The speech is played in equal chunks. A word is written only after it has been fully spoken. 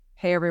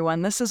Hey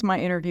everyone, this is my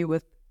interview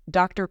with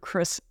Dr.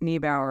 Chris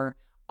Niebauer,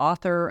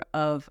 author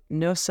of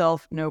No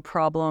Self, No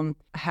Problem,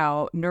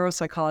 How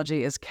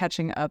Neuropsychology is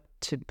Catching Up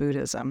to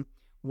Buddhism.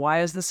 Why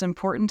is this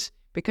important?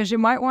 Because you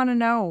might want to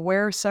know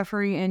where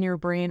suffering in your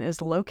brain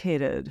is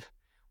located.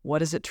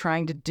 What is it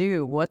trying to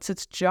do? What's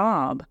its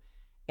job?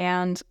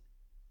 And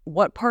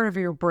what part of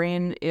your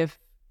brain, if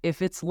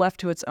it's left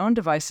to its own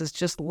devices,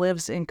 just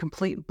lives in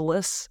complete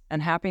bliss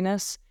and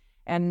happiness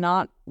and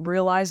not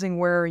realizing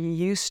where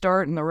you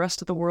start and the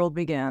rest of the world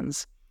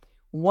begins?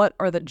 What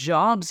are the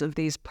jobs of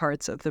these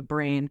parts of the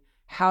brain?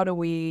 How do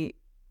we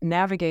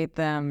navigate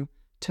them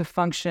to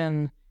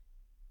function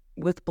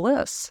with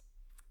bliss?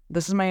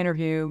 This is my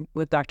interview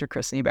with Dr.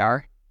 Chris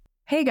Niebauer.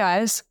 Hey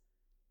guys,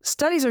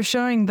 studies are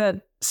showing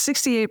that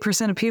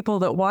 68% of people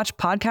that watch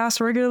podcasts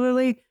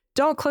regularly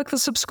don't click the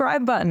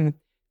subscribe button.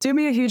 Do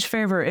me a huge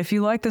favor. If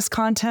you like this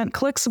content,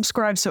 click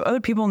subscribe so other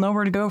people know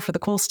where to go for the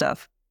cool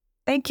stuff.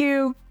 Thank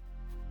you.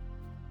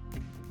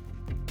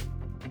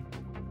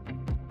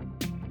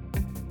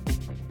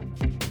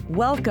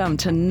 Welcome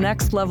to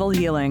Next Level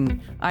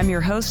Healing. I'm your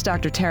host,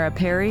 Dr. Tara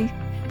Perry.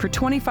 For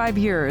 25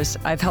 years,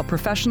 I've helped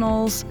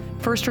professionals,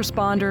 first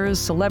responders,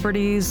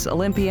 celebrities,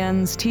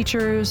 Olympians,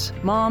 teachers,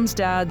 moms,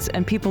 dads,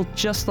 and people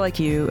just like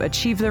you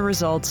achieve their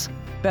results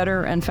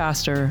better and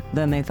faster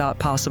than they thought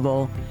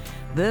possible.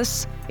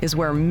 This is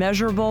where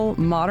measurable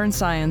modern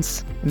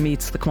science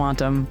meets the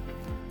quantum.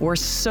 We're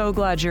so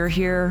glad you're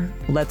here.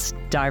 Let's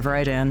dive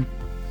right in.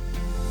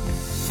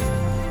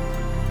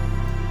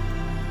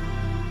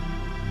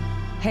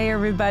 Hey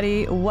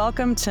everybody,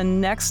 welcome to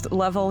Next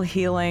Level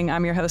Healing.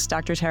 I'm your host,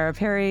 Dr. Tara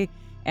Perry,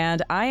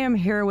 and I am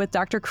here with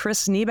Dr.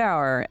 Chris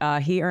Niebauer.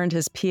 He earned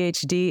his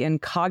PhD in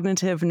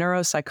cognitive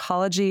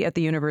neuropsychology at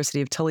the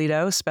University of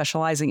Toledo,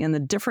 specializing in the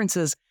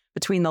differences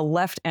between the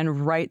left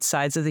and right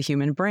sides of the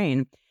human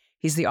brain.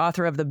 He's the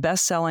author of the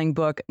best-selling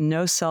book,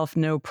 No Self,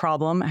 No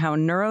Problem, How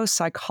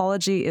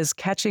Neuropsychology is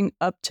Catching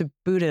Up to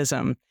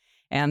Buddhism.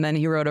 And then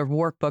he wrote a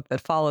workbook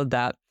that followed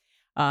that.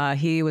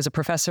 He was a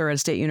professor at a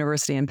state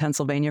university in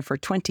Pennsylvania for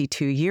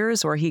 22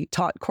 years, where he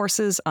taught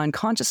courses on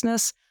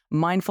consciousness,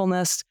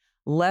 mindfulness,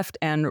 left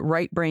and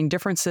right brain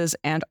differences,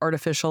 and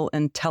artificial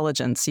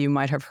intelligence. You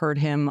might have heard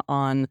him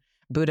on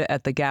Buddha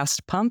at the Gas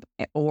Pump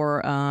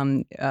or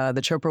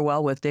the Chopra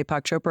Well with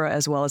Deepak Chopra,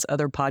 as well as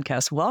other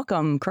podcasts.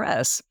 Welcome,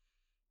 Chris.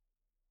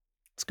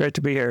 It's great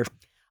to be here.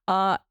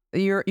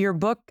 Your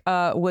book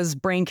was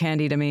brain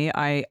candy to me.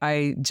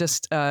 I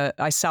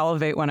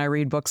salivate when I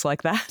read books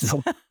like that.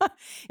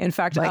 In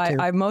fact,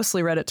 I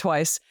mostly read it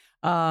twice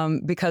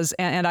because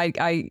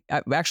I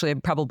actually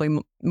probably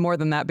more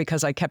than that,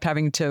 because I kept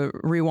having to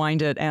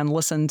rewind it and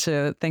listen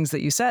to things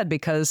that you said,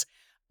 because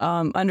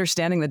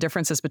understanding the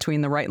differences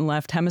between the right and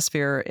left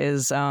hemisphere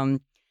is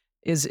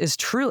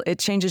true. It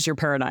changes your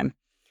paradigm.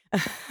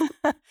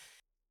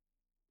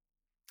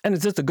 And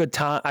it's just a good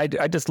time.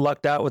 I just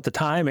lucked out with the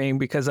timing,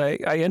 because I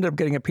ended up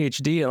getting a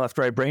PhD in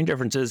left-right brain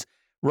differences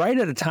right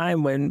at a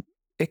time when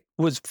it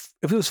was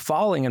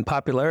falling in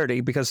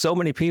popularity, because so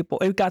many people,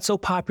 it got so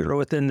popular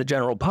within the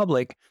general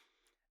public.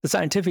 The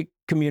scientific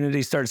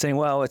community started saying,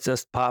 well, it's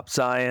just pop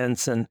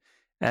science. And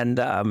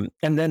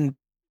then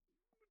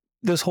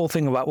this whole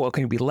thing about, well,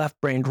 can you be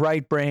left-brained,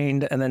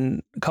 right-brained? And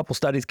then a couple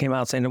studies came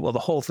out saying, well, the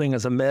whole thing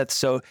is a myth.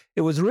 So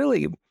it was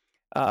really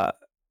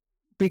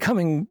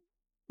becoming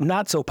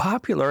not so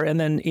popular. And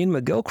then Ian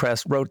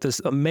McGilchrist wrote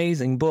this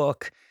amazing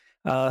book,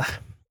 The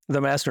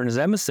Master and His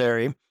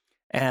Emissary,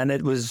 and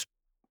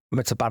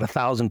it's about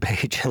 1,000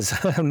 pages.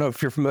 I don't know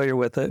if you're familiar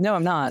with it. No,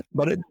 I'm not.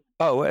 But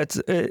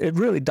it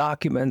really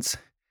documents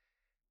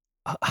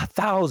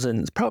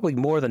thousands, probably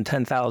more than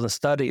 10,000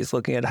 studies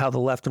looking at how the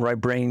left and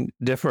right brain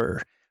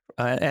differ,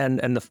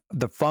 and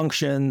the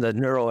function, the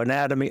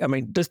neuroanatomy. I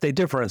mean, just they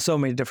differ on so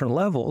many different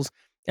levels,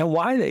 and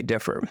why they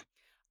differ.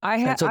 I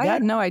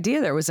had no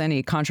idea there was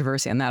any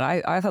controversy in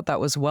that. I thought that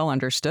was well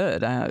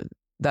understood.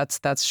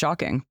 That's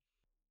shocking.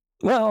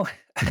 Well,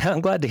 I'm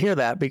glad to hear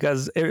that,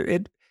 because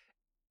it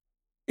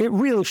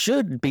really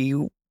should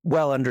be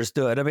well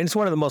understood. I mean, it's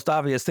one of the most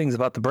obvious things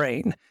about the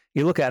brain.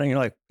 You look at it and you're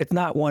like, it's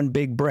not one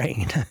big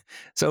brain.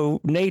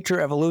 So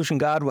nature, evolution,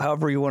 God,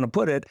 however you want to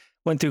put it,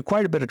 went through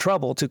quite a bit of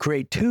trouble to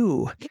create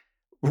two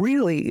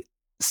really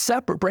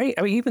separate brain.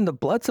 I mean, even the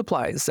blood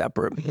supply is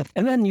separate,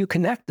 and then you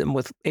connect them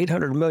with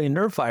 800 million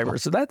nerve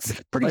fibers. So that's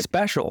pretty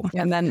special.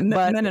 And then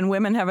men and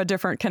women have a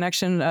different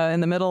connection in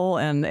the middle,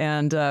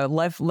 and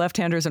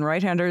left-handers and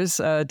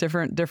right-handers,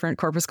 different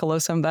corpus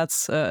callosum.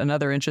 That's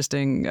another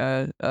interesting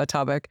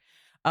topic.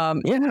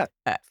 Yeah,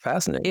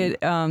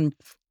 fascinating.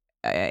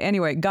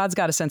 Anyway, God's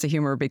got a sense of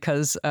humor,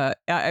 because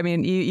I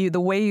mean,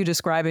 the way you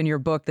describe in your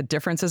book the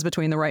differences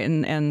between the right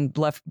and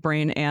left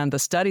brain, and the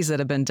studies that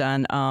have been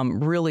done,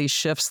 really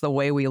shifts the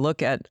way we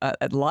look at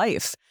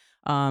life.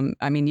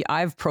 I mean,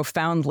 I've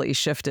profoundly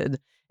shifted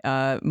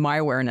my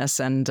awareness,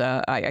 and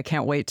I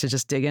can't wait to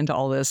just dig into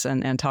all this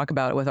and talk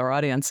about it with our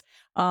audience.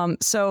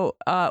 So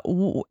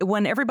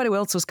when everybody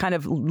else was kind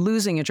of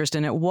losing interest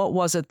in it, what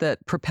was it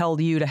that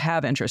propelled you to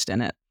have interest in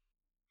it?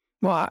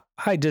 Well,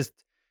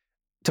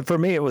 for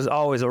me, it was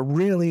always a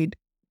really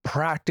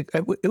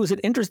practical. It was an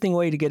interesting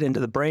way to get into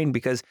the brain,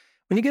 because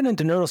when you get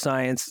into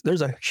neuroscience,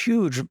 there's a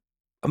huge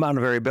amount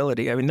of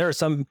variability. I mean, there are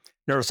some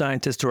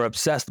neuroscientists who are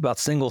obsessed about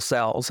single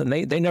cells, and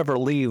they never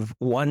leave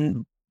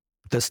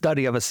the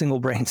study of a single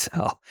brain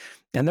cell.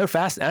 And they're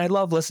fast. And I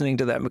love listening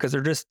to them because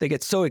they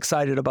get so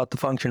excited about the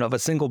function of a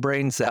single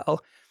brain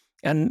cell.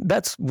 And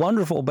that's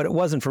wonderful, but it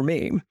wasn't for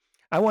me.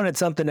 I wanted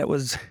something that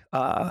was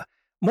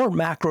more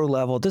macro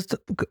level, just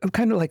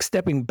kind of like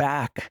stepping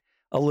back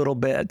a little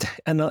bit.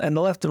 And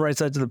the left and right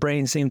sides of the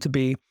brain seemed to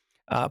be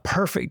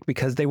perfect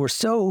because they were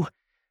so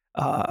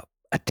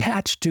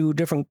attached to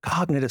different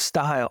cognitive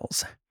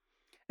styles.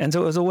 And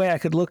so it was a way I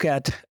could look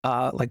at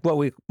like what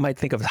we might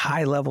think of as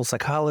high level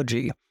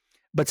psychology,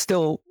 but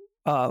still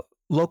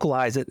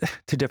localize it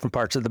to different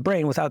parts of the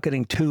brain without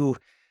getting too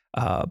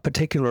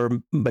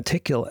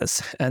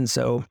meticulous. And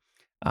so,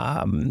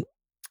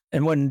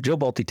 and when Jill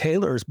Bolte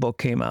Taylor's book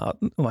came out,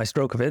 My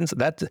Stroke of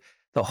Insight,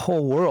 the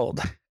whole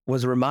world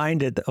was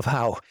reminded of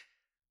how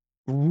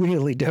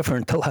really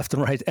different the left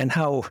and right, and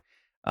how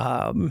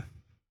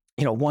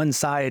one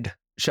side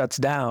shuts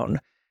down,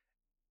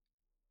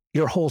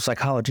 your whole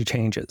psychology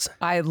changes.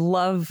 I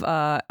love.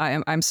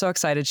 I'm so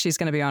excited. She's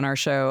going to be on our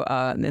show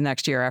the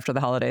next year after the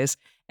holidays,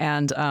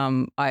 and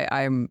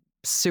I'm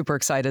super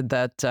excited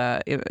that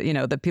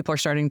that people are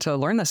starting to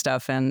learn this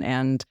stuff.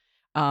 And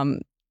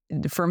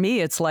for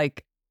me, it's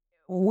like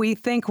we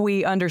think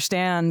we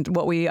understand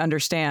what we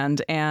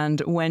understand, and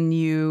when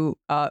you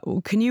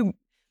can you,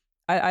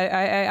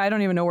 I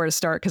don't even know where to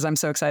start because I'm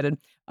so excited.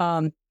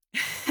 Can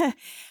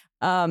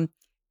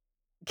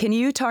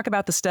you talk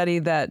about the study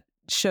that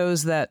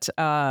shows that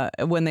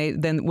when they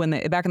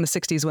back in the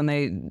 60s, when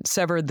they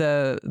severed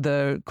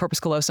the corpus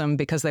callosum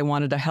because they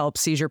wanted to help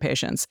seizure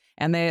patients,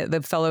 and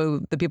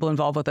the people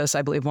involved with this,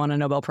 I believe, won a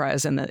Nobel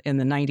Prize in the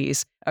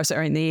 90s. Oh,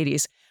 sorry, in the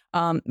 80s.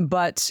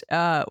 But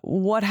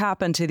what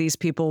happened to these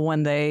people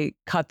when they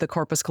cut the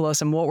corpus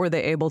callosum? What were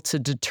they able to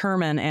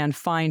determine and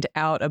find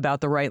out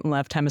about the right and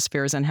left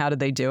hemispheres, and how did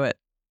they do it?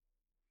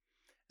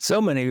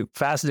 So many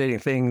fascinating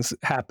things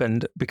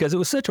happened because it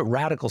was such a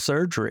radical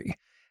surgery.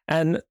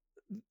 And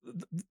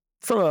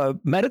from a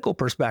medical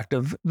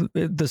perspective,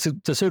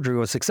 the surgery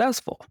was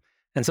successful.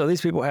 And so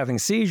these people were having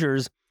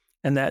seizures,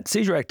 and that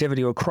seizure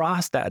activity would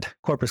cross that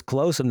corpus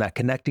callosum, that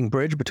connecting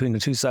bridge between the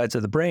two sides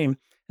of the brain,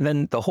 and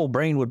then the whole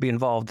brain would be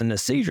involved in the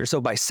seizure. So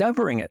by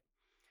severing it,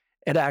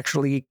 it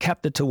actually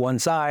kept it to one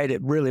side.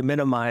 It really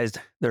minimized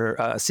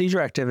their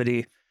seizure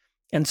activity.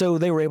 And so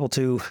they were able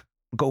to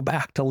go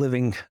back to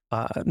living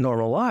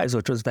normal lives,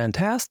 which was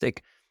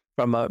fantastic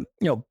from a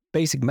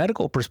basic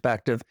medical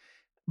perspective.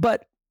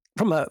 But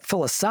from a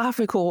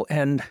philosophical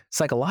and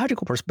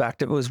psychological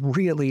perspective, it was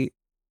really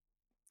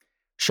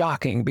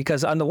shocking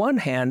because on the one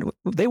hand,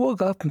 they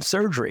woke up from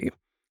surgery.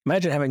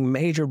 Imagine having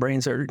major brain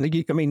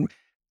surgery. I mean,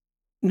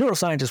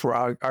 neuroscientists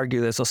will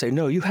argue this. They'll say,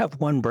 no, you have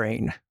one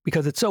brain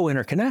because it's so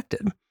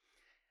interconnected.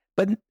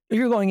 But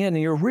you're going in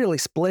and you're really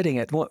splitting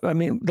it. Well, I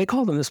mean, they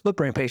call them the split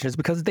brain patients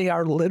because they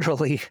are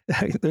literally,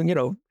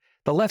 the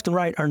left and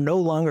right are no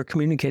longer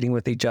communicating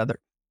with each other.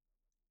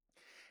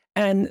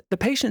 And the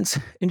patients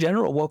in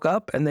general woke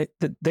up and they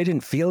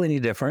didn't feel any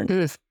different.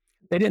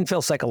 They didn't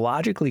feel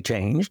psychologically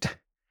changed.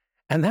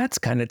 And that's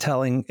kind of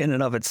telling in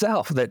and of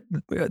itself that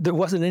there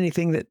wasn't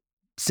anything that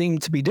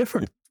seemed to be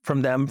different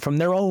from them, from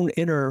their own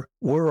inner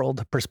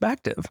world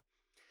perspective.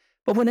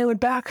 But when they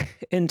went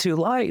back into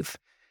life,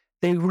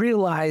 they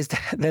realized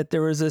that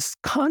there was this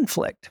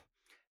conflict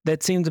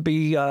that seemed to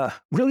be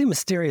really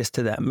mysterious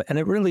to them. And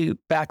it really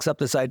backs up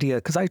this idea,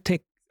 because I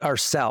take our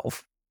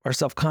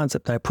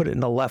self-concept, and I put it in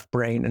the left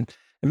brain. And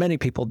many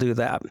people do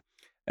that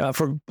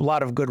for a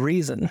lot of good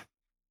reason.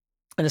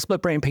 And the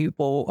split brain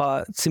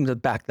people seem to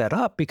back that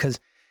up because,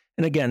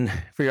 and again,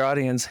 for your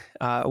audience,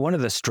 one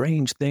of the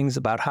strange things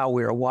about how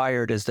we are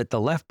wired is that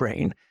the left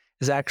brain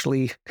is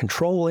actually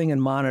controlling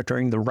and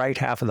monitoring the right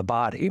half of the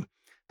body.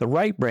 The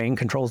right brain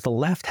controls the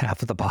left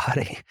half of the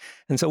body.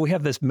 And so we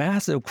have this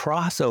massive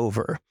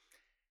crossover.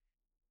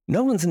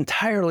 No one's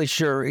entirely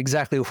sure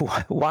exactly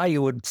why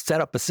you would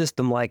set up a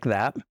system like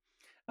that.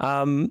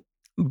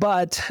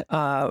 But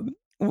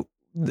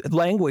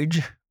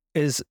language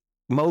is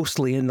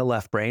mostly in the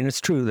left brain.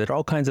 It's true that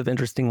all kinds of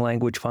interesting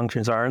language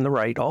functions are in the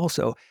right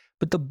also,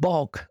 but the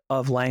bulk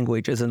of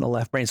language is in the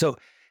left brain. So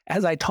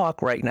as I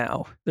talk right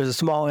now, there's a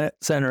small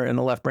center in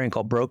the left brain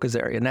called Broca's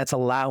area, and that's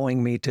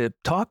allowing me to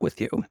talk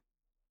with you.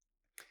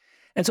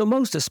 And so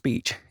most of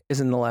speech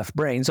is in the left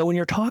brain. So when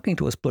you're talking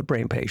to a split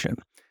brain patient,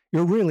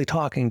 you're really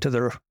talking to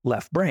their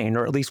left brain,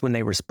 or at least when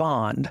they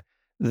respond,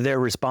 they're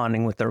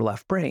responding with their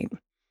left brain.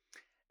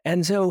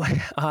 And so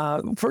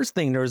first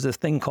thing, there was this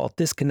thing called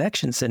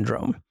disconnection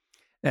syndrome.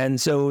 And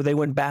so they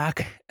went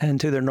back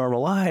into their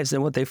normal lives,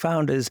 and what they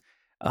found is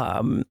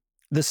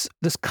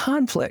this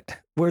conflict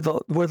where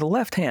the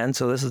left hand,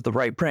 so this is the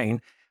right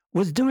brain,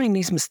 was doing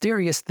these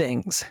mysterious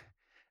things.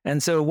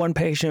 And so one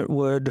patient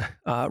would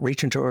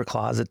reach into her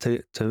closet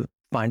to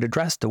find a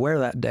dress to wear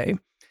that day,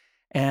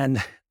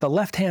 and the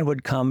left hand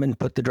would come and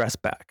put the dress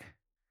back.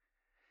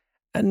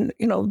 And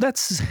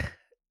that's,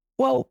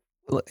 well,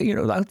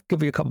 I'll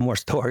give you a couple more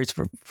stories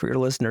for your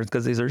listeners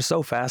because these are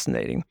so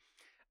fascinating.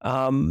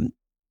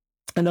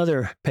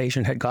 Another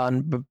patient had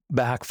gone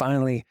back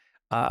finally,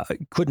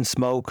 couldn't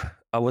smoke,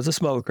 was a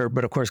smoker,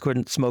 but of course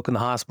couldn't smoke in the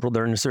hospital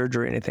during the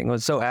surgery or anything.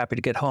 Was so happy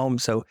to get home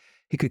so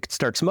he could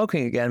start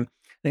smoking again.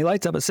 And he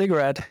lights up a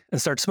cigarette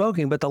and starts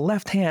smoking, but the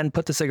left hand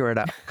put the cigarette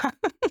out.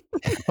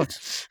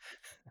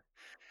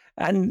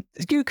 And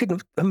you can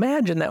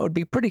imagine that would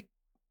be pretty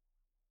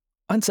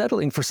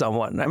unsettling for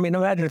someone. I mean,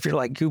 imagine if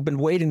you've been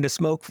waiting to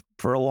smoke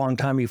for a long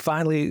time, you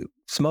finally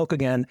smoke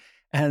again,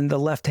 and the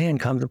left hand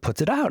comes and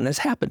puts it out. And it's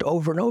happened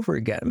over and over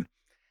again.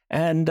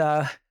 And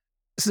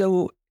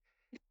so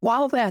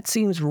while that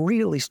seems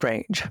really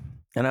strange,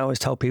 and I always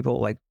tell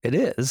people it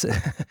is,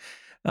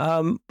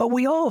 but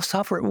we all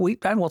suffer.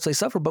 I won't say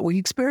suffer, but we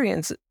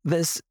experience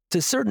this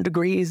to certain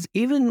degrees,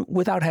 even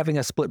without having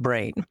a split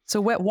brain.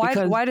 So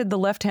why did the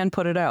left hand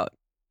put it out?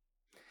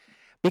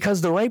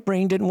 Because the right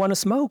brain didn't want to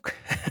smoke.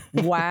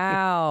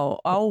 Wow.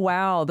 Oh,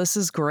 wow. This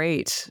is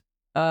great.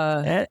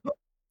 So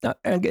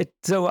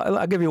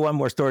I'll give you one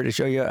more story to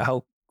show you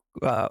how,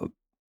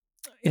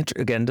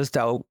 just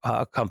how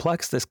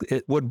complex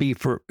it would be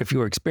if you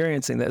were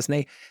experiencing this.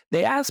 And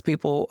they asked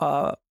people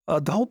a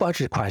whole bunch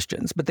of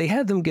questions, but they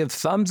had them give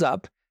thumbs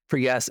up for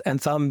yes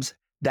and thumbs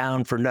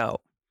down for no.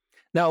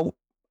 Now,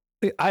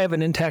 I have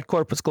an intact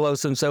corpus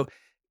callosum, so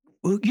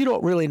you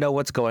don't really know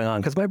what's going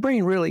on because my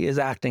brain really is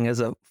acting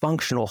as a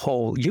functional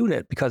whole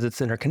unit because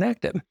it's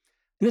interconnected.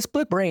 In a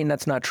split brain,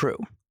 that's not true.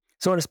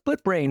 So in a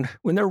split brain,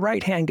 when their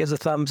right hand gives a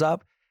thumbs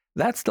up,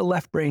 that's the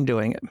left brain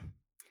doing it.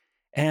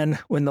 And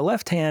when the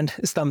left hand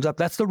is thumbs up,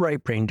 that's the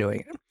right brain doing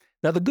it.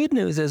 Now, the good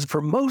news is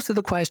for most of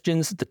the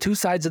questions, the two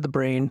sides of the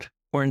brain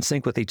were in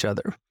sync with each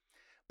other.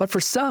 But for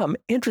some,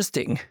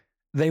 interesting,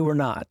 they were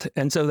not.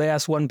 And so they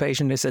asked one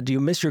patient, they said, "Do you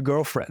miss your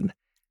girlfriend?"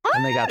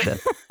 And they got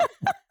this.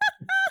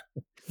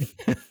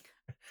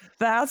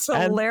 That's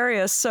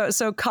hilarious. So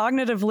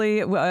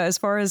cognitively, as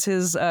far as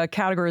his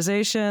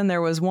categorization,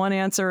 there was one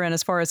answer, and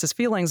as far as his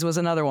feelings was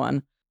another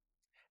one.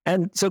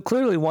 And so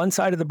clearly one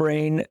side of the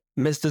brain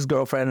missed his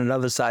girlfriend,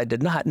 another side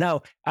did not.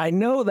 Now, I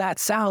know that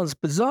sounds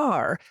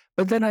bizarre,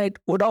 but then I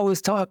would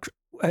always talk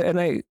and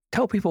I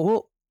tell people,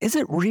 well, is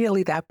it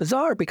really that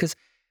bizarre? Because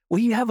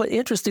we have an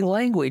interesting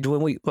language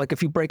when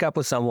if you break up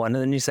with someone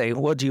and then you say,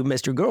 well, do you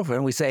miss your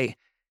girlfriend? We say,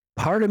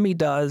 part of me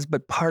does,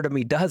 but part of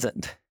me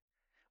doesn't,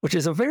 which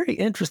is a very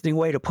interesting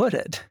way to put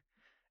it.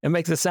 It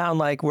makes it sound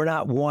like we're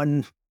not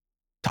one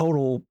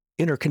total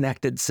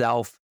interconnected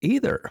self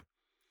either.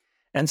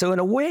 And so in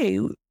a way,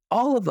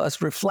 all of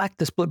us reflect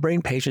the split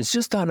brain patients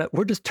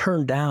we're just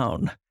turned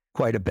down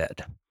quite a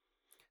bit.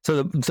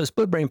 So the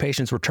split brain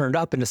patients were turned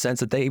up in the sense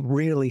that they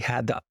really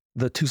had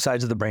the two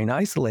sides of the brain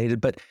isolated,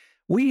 but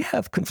we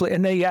have conflict.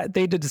 And they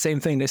did the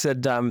same thing. They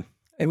said,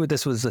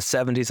 this was the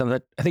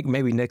 70s, I think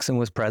maybe Nixon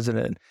was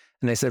president.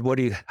 And they said,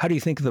 how do you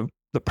think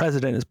the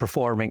president is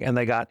performing? And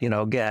they got,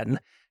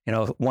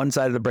 one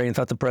side of the brain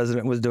thought the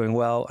president was doing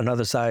well,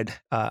 another side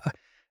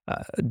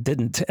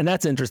didn't. And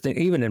that's interesting.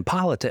 Even in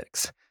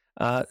politics,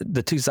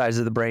 the two sides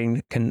of the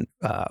brain can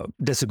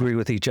disagree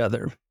with each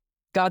other.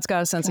 God's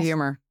got a sense of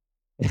humor.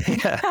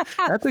 Yeah,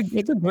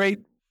 it's a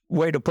great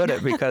way to put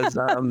it because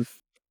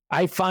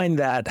I find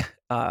that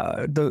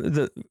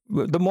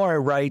the more I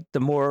write, the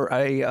more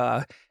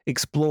I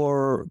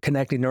explore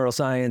connecting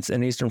neuroscience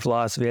and Eastern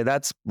philosophy.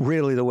 That's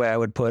really the way I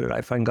would put it.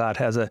 I find God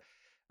has a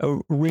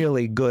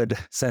really good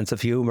sense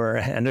of humor,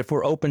 and if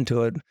we're open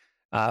to it,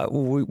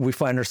 we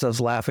find ourselves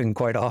laughing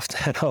quite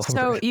often over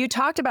So it. you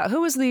talked about,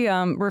 who was the,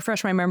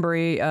 refresh my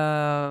memory,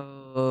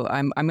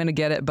 I'm going to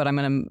get it, but I'm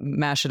going to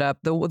mash it up.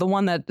 The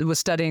one that was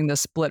studying the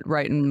split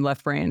right and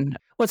left brain.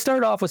 Well, it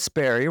started off with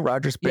Sperry,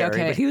 Roger Sperry, Yeah,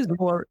 okay. But he was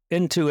more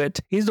into it.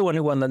 He's the one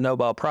who won the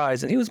Nobel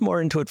Prize, and he was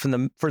more into it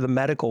for the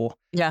medical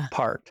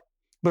part.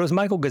 But it was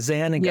Michael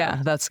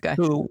Gazzaniga, that's the guy,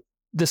 who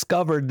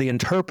discovered the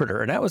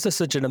interpreter. And that was just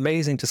such an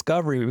amazing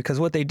discovery because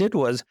what they did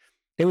was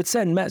they would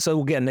send so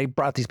again, they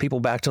brought these people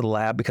back to the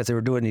lab because they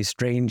were doing these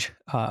strange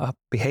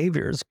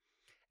behaviors.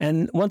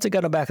 And once they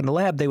got them back in the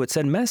lab, they would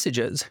send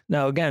messages.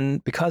 Now,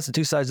 again, because the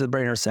two sides of the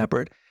brain are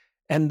separate,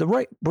 and the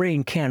right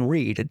brain can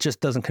read, it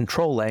just doesn't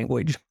control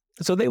language.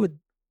 So they would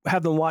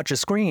have them watch a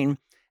screen,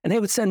 and they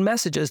would send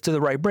messages to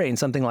the right brain,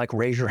 something like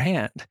raise your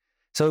hand.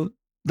 So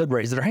they'd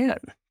raise their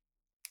hand.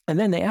 And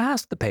then they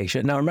ask the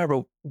patient. Now,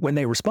 remember, when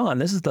they respond,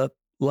 this is the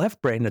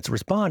left brain that's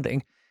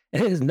responding,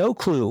 and it has no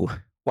clue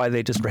why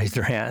they just raised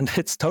their hand.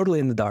 It's totally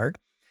in the dark.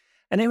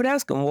 And they would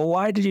ask them, well,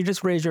 why did you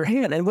just raise your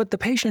hand? And what the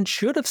patient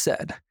should have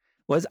said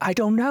was, I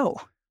don't know.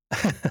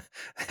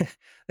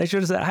 They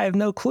should have said, I have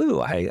no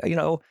clue.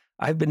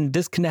 I've been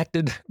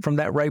disconnected from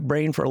that right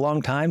brain for a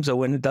long time. So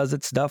when it does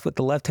its stuff with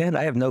the left hand,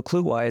 I have no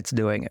clue why it's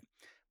doing it.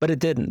 But it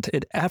didn't.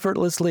 It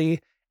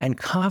effortlessly and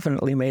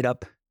confidently made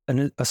up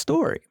a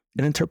story,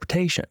 an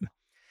interpretation.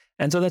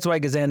 And so that's why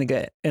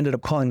Gazzaniga ended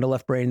up calling the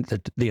left brain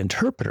the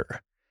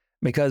interpreter,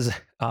 because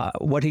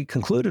what he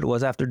concluded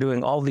was, after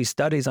doing all these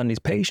studies on these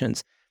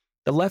patients,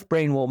 the left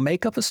brain will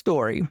make up a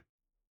story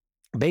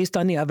based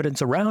on the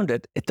evidence around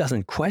it. It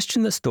doesn't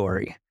question the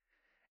story.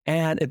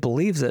 and it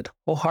believes it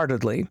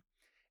wholeheartedly.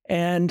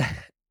 And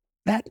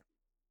that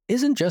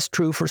isn't just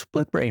true for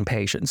split brain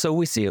patients. So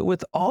we see it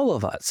with all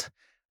of us.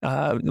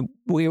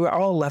 We are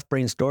all left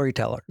brain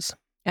storytellers.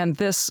 And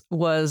this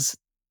was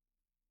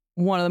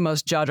one of the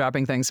most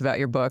jaw-dropping things about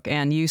your book.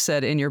 And you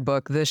said in your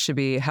book, this should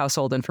be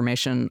household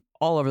information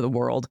all over the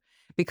world.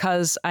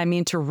 Because, I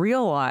mean, to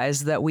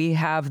realize that we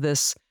have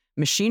this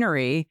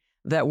machinery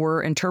that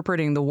we're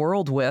interpreting the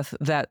world with,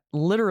 that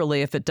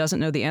literally, if it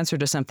doesn't know the answer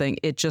to something,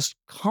 it just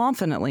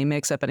confidently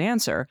makes up an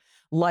answer.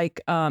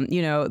 Like,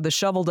 the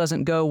shovel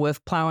doesn't go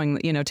with plowing,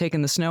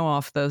 taking the snow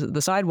off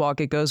the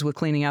sidewalk. It goes with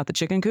cleaning out the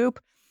chicken coop.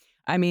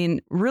 I mean,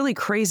 really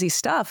crazy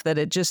stuff that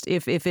it just,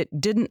 if it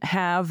didn't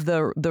have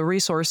the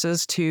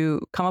resources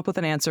to come up with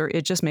an answer,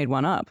 it just made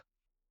one up.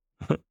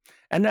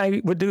 And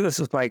I would do this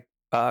with my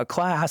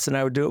class, and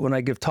I would do it when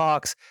I give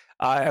talks.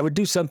 I would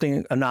do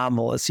something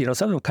anomalous,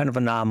 some kind of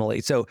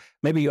anomaly. So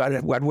maybe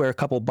I'd wear a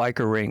couple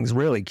biker rings,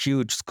 really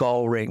huge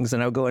skull rings,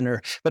 and I would go in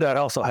there, but I'd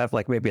also have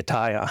like maybe a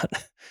tie on.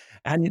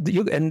 And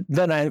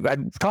then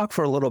I'd talk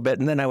for a little bit,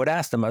 and then I would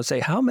ask them, I would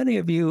say, how many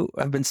of you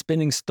have been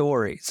spinning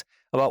stories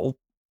about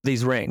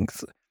these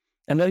rings?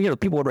 And then,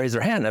 people would raise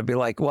their hand. I'd be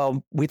like,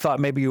 well, we thought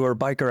maybe you were a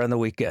biker on the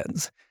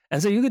weekends.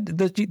 And so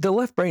the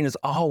left brain is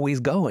always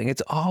going.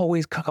 It's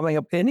always coming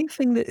up.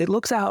 Anything that it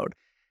looks out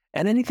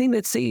and anything that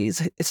it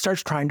sees, it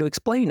starts trying to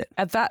explain it.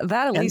 That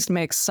at least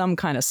makes some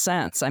kind of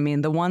sense. I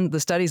mean, the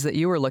studies that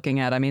you were looking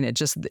at, I mean,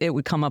 it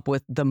would come up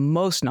with the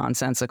most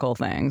nonsensical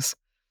things.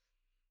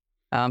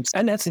 And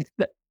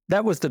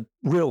that was the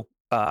real,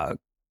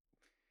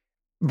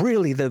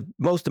 really the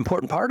most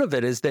important part of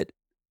it, is that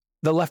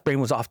the left brain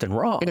was often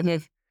wrong.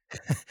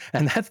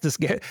 And that's the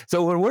scary.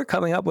 So when we're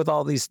coming up with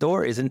all these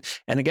stories, and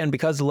again,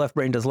 because the left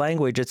brain does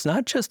language, it's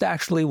not just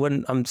actually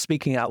when I'm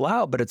speaking out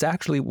loud, but it's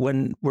actually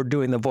when we're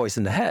doing the voice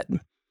in the head.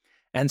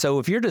 And so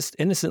if you're just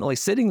innocently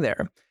sitting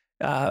there,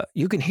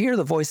 you can hear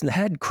the voice in the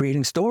head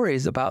creating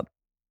stories about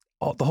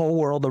the whole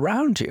world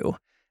around you.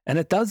 And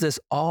it does this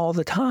all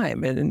the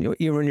time. And when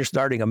you're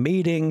starting a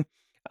meeting,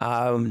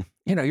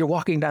 you're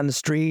walking down the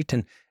street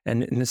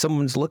and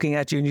someone's looking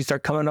at you, and you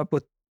start coming up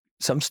with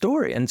some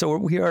story. And so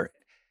we are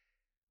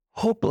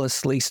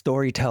hopelessly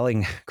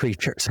storytelling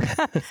creatures.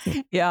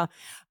 Yeah.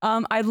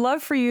 I'd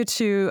love for you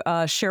to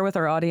share with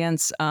our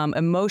audience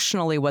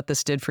emotionally what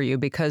this did for you,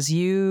 because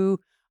you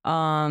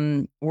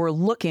were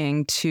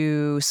looking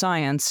to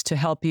science to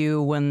help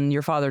you when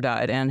your father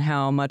died and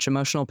how much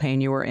emotional pain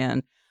you were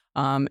in.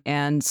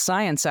 And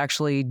science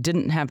actually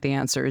didn't have the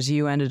answers.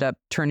 You ended up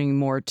turning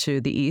more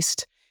to the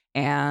East.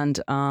 And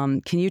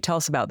can you tell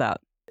us about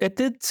that? It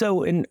did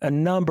so in a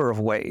number of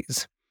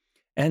ways.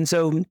 And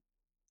so,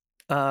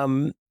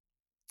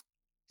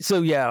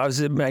 yeah, I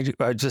was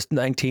just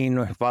 19.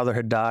 My father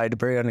had died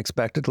very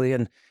unexpectedly.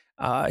 And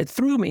it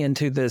threw me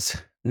into this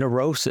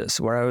neurosis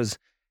where I was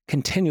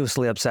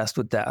continuously obsessed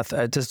with death.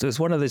 It was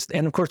one of these.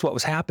 And of course, what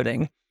was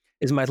happening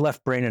is my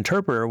left brain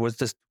interpreter was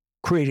just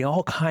creating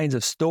all kinds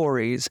of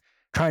stories,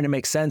 trying to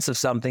make sense of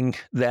something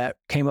that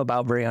came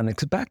about very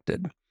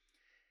unexpected.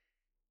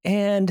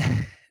 And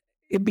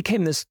it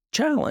became this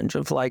challenge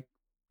of like,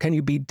 can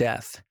you beat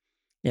death?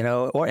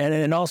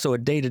 And also a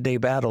day-to-day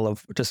battle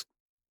of just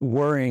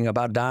worrying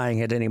about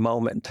dying at any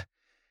moment.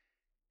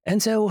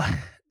 And so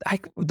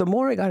the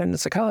more I got into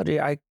psychology,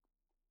 I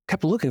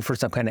kept looking for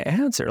some kind of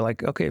answer.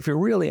 Like, okay, if you're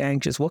really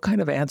anxious, what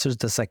kind of answers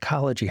does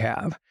psychology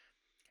have?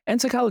 And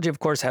psychology, of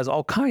course, has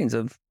all kinds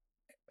of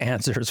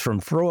answers,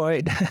 from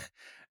Freud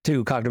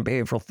to cognitive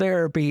behavioral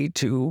therapy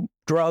to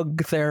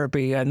drug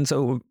therapy. And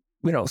so,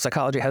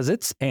 psychology has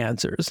its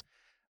answers.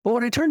 But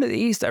when I turned to the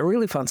East, I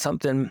really found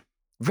something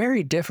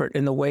very different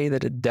in the way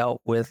that it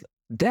dealt with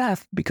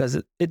death,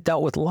 because it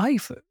dealt with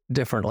life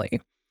differently.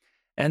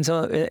 And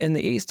so in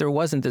the East, there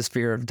wasn't this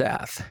fear of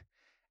death.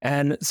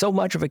 And so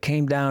much of it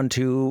came down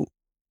to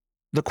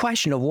the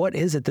question of what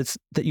is it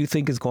that you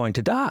think is going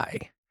to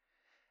die?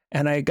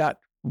 And I got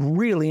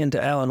really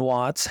into Alan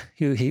Watts.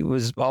 He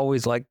was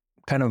always like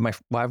kind of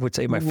I would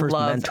say my first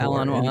mentor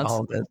Alan in Watts.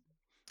 all of this.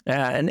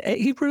 And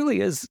he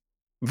really is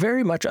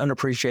very much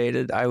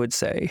unappreciated, I would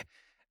say.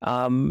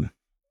 And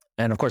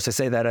of course, I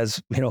say that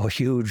as, a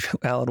huge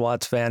Alan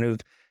Watts fan who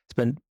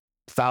spent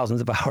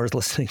thousands of hours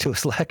listening to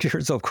his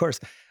lectures. So of course,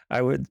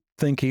 I would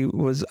think he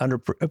was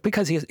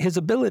because his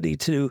ability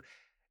to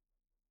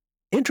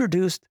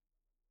introduce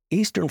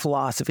Eastern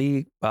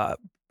philosophy,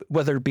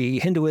 whether it be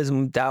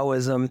Hinduism,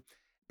 Taoism,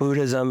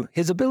 Buddhism,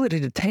 his ability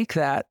to take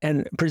that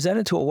and present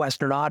it to a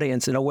Western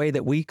audience in a way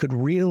that we could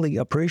really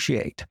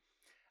appreciate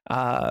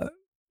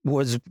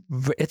was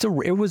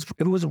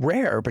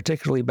rare,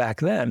 particularly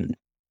back then.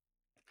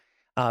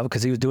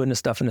 Because he was doing this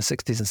stuff in the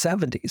 60s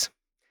and 70s.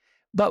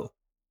 But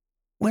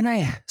when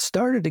I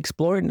started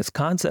exploring this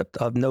concept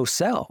of no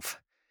self,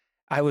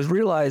 I was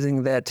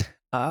realizing that,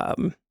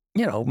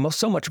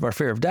 so much of our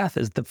fear of death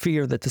is the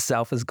fear that the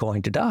self is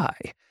going to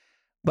die.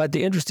 But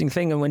the interesting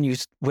thing, when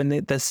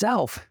the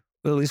self,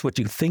 at least what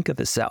you think of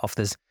the self,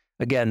 this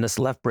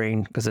left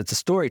brain, because it's a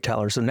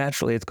storyteller, so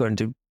naturally it's going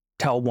to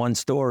tell one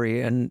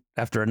story and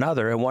after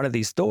another. And one of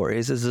these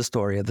stories is the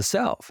story of the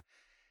self.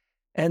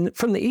 And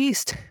from the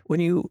East, when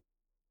you,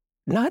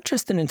 not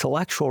just an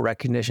intellectual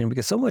recognition,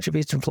 because so much of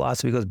Eastern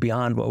philosophy goes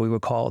beyond what we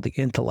would call the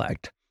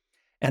intellect,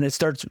 and it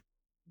starts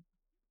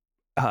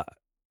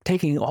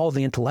taking all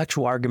the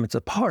intellectual arguments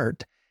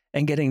apart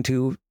and getting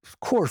to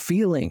core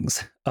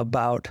feelings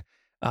about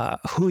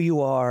who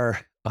you are,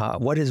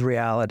 what is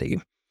reality.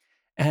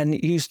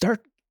 And you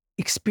start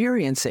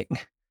experiencing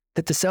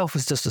that the self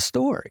is just a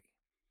story.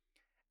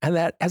 And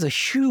that has a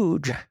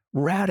huge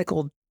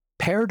radical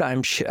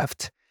paradigm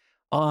shift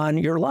on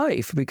your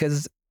life,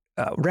 because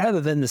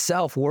rather than the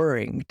self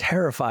worrying,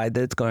 terrified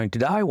that it's going to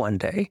die one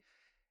day,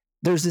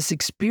 there's this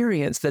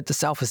experience that the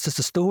self is just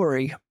a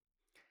story,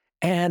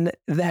 and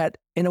that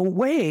in a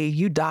way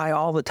you die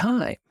all the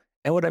time.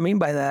 And what I mean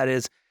by that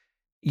is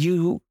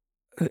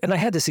and I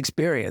had this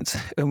experience.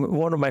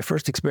 One of my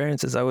first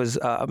experiences, I was,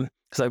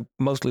 because I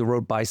mostly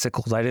rode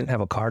bicycles. I didn't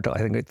have a car till I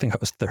think I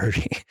was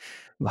 30.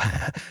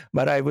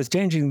 But I was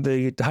changing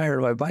the tire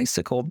of my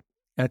bicycle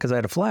because I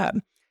had a flat.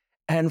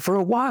 And for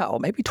a while,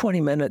 maybe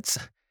 20 minutes,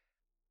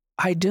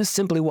 I just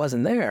simply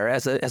wasn't there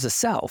as a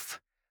self.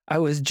 I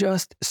was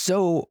just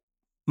so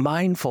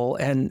mindful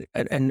and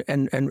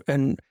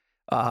in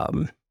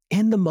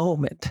the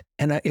moment.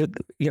 And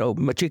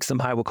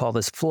Machik would call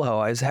this flow.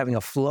 I was having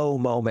a flow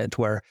moment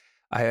where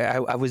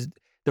I was,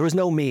 there was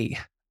no me.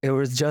 It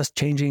was just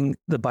changing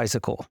the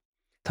bicycle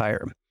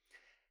tire.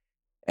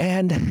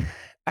 And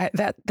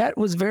that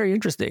was very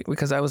interesting,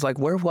 because I was like,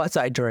 where was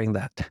I during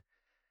that?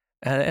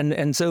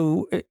 And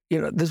so,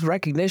 this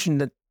recognition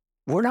that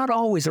we're not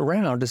always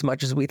around as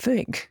much as we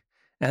think.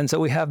 And so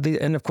we have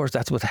and of course,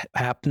 that's what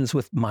happens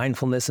with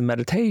mindfulness and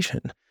meditation.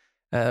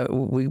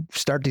 We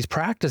start these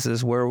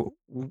practices where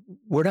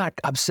we're not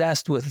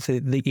obsessed with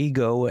the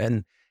ego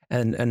and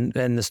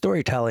the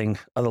storytelling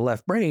of the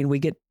left brain. We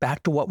get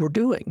back to what we're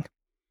doing.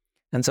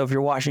 And so if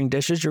you're washing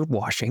dishes, you're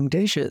washing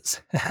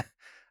dishes.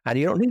 And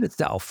you don't need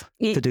itself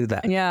to do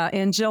that. Yeah.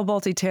 In Jill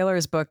Bolte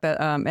Taylor's book,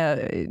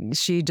 that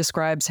she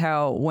describes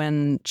how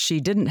when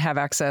she didn't have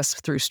access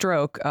through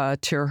stroke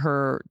to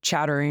her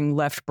chattering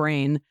left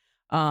brain,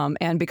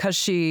 and because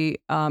she,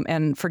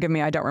 and forgive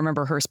me, I don't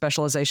remember her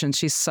specialization.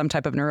 She's some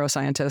type of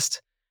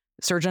neuroscientist,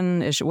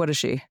 surgeon. What is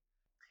she?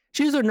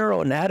 She's a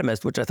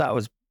neuroanatomist, which I thought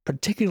was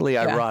particularly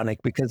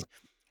ironic, because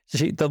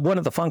one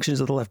of the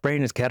functions of the left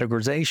brain is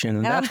categorization,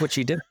 and that's what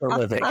she did for a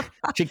living.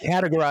 She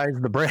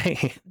categorized the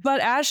brain. But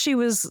as she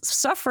was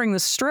suffering the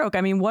stroke, I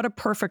mean, what a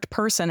perfect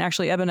person.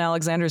 Actually, Eben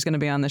Alexander is going to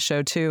be on the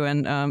show too,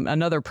 and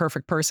another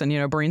perfect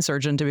person, brain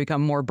surgeon, to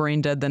become more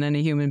brain dead than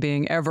any human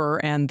being ever,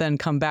 and then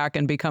come back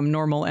and become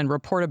normal and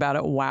report about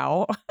it.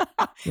 Wow.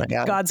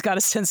 God's got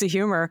a sense of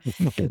humor.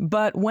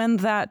 But when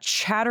that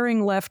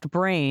chattering left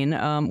brain,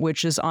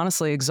 which is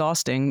honestly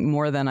exhausting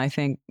more than I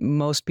think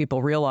most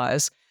people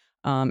realize,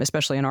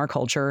 especially in our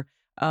culture,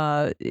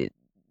 it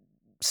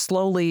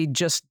slowly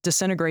just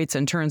disintegrates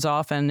and turns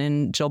off. And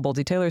in Jill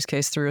Bolte Taylor's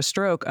case, through a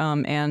stroke.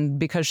 And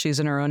because she's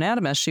a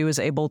neuroanatomist, she was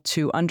able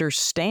to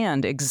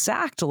understand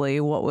exactly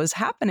what was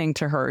happening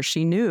to her.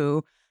 She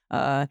knew.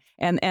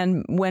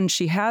 And when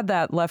she had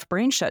that left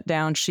brain shut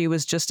down, she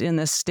was just in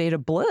this state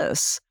of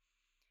bliss.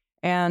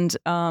 And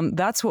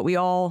that's what we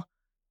all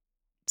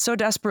so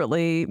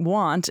desperately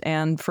want.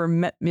 And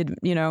for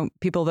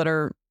people that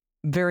are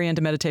very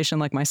into meditation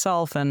like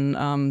myself, and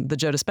the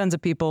Joe Dispenza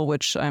people,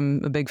 which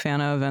I'm a big fan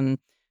of and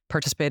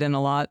participate in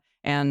a lot,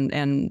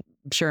 and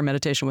share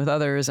meditation with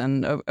others.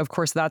 And of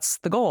course, that's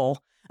the goal.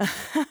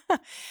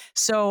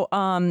 So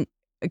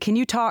can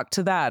you talk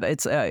to that?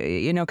 It's,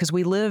 because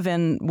we live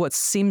in what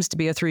seems to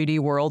be a 3D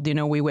world.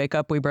 We wake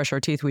up, we brush our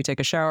teeth, we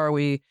take a shower,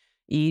 we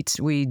eat,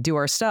 we do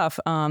our stuff.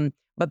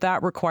 But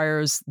that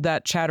requires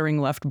that chattering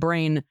left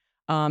brain.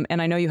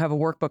 And I know you have a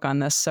workbook on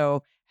this.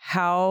 So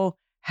how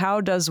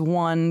does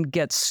one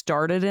get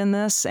started in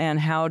this, and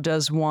how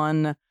does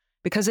one,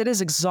 because it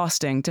is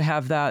exhausting to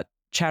have that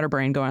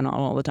chatterbrain going on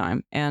all the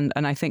time. And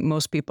I think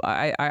most people,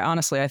 I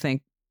honestly, I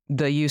think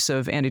the use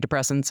of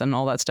antidepressants and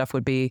all that stuff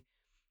would be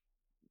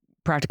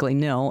practically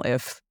nil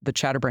if the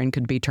chatterbrain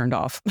could be turned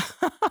off.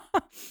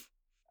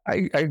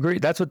 I agree.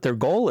 That's what their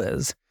goal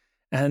is.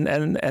 And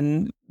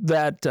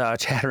that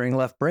chattering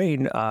left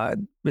brain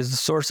is the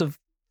source of,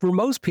 for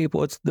most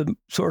people, it's the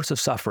source of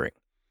suffering.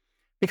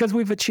 Because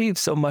we've achieved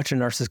so much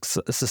in our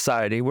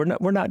society. We're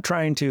not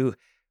trying to,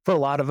 for a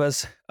lot of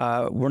us,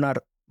 we're not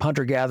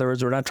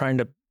hunter-gatherers. We're not trying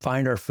to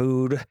find our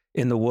food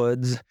in the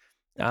woods.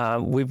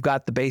 We've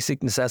got the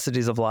basic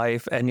necessities of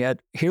life. And yet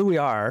here we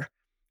are,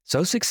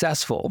 so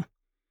successful.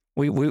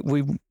 Our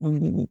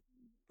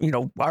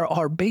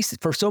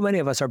basic, for so many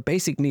of us, our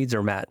basic needs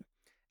are met.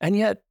 And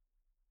yet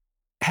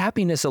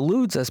happiness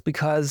eludes us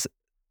because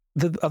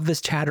of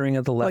this chattering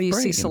of the left brain. Well,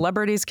 you see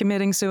celebrities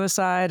committing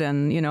suicide,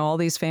 and all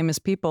these famous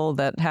people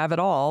that have it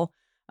all,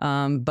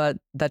 but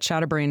that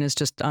chatterbrain is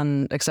just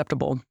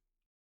unacceptable.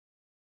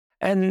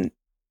 And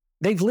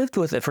they've lived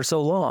with it for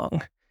so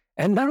long.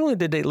 And not only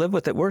did they live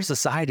with it, we're a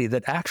society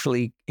that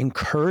actually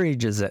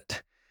encourages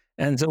it.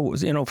 And so,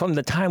 from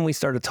the time we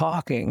started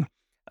talking,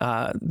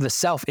 the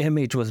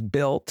self-image was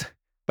built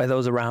by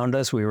those around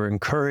us. We were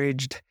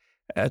encouraged.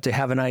 to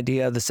have an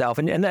idea of the self.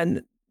 And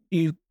then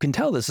you can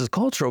tell this is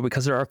cultural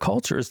because there are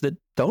cultures that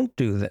don't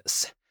do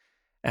this.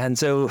 And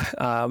so,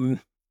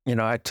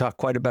 I talk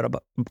quite a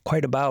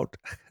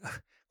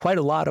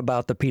lot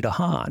about the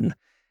Pitahan,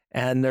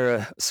 and they're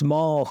a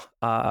small,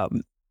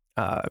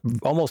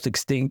 almost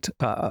extinct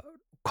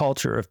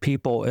culture of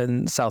people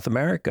in South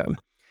America.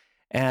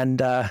 And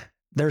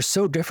they're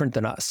so different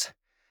than us.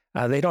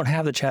 They don't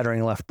have the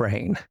chattering left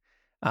brain.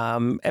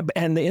 And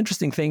the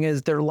interesting thing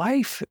is their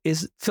life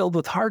is filled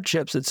with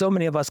hardships that so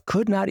many of us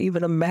could not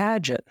even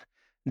imagine.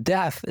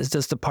 Death is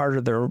just a part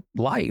of their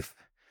life.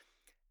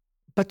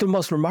 But the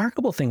most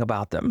remarkable thing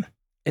about them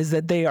is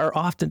that they are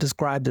often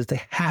described as the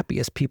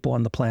happiest people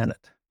on the planet.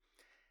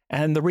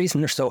 And the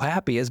reason they're so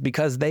happy is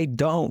because they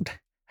don't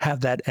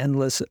have that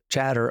endless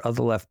chatter of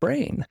the left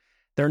brain.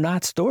 They're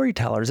not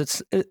storytellers.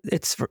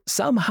 It's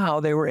somehow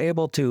they were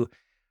able to.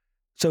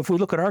 So if we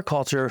look at our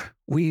culture,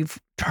 we've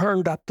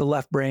turned up the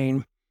left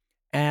brain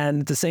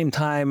and at the same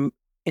time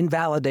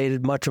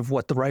invalidated much of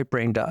what the right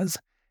brain does.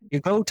 You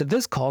go to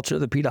this culture,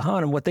 the Pitahan,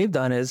 and what they've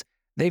done is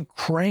they've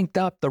cranked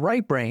up the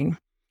right brain,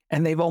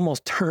 and they've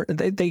almost turned,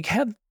 they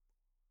have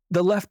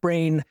the left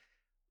brain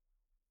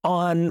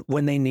on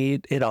when they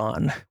need it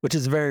on, which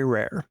is very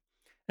rare.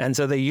 And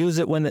so they use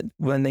it when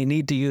they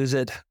need to use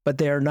it, but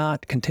they are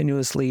not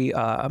continuously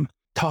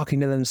talking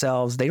to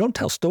themselves. They don't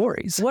tell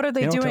stories. What are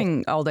they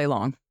doing all day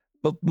long?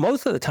 But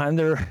most of the time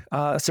they're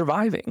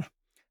surviving.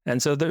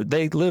 And so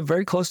they live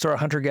very close to our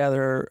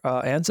hunter-gatherer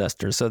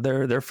ancestors. So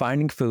they're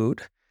finding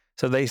food.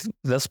 So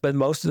they'll spend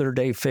most of their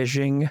day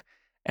fishing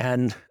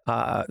and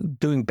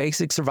doing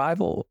basic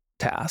survival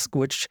tasks,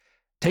 which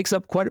takes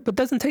up but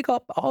doesn't take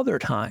up all their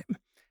time.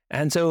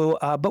 And so,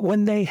 but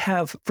when they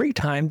have free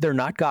time, they're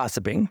not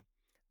gossiping.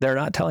 They're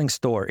not telling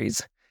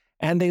stories.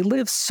 And they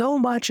live so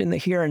much in the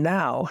here and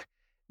now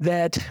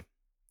that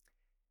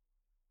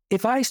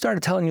if I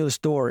started telling you a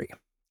story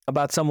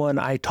about someone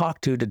I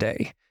talked to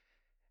today,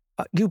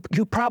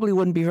 you probably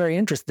wouldn't be very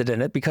interested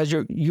in it because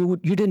you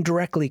didn't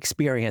directly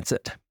experience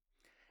it.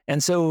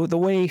 And so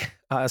the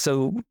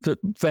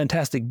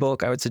fantastic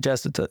book, I would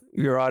suggest it to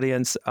your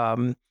audience.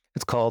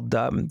 It's called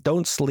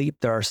Don't Sleep,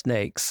 There Are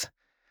Snakes.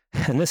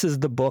 And this is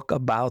the book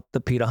about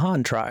the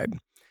Pitahan tribe.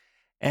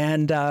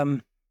 And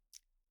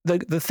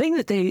the thing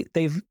that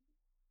they've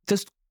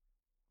just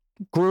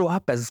grew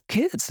up as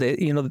kids,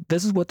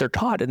 this is what they're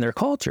taught in their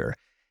culture,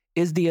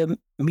 is the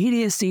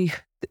immediacy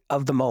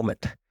of the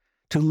moment,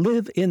 to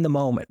live in the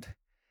moment.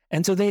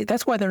 And so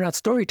that's why they're not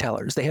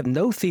storytellers. They have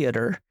no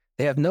theater.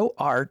 They have no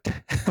art.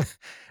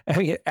 I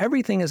mean,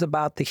 everything is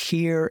about the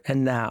here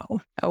and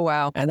now. Oh,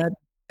 wow.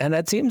 And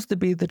that seems to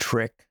be the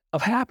trick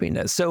of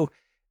happiness. So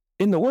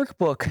in the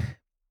workbook,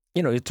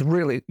 it's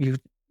really,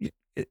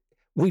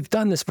 we've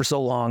done this for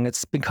so long.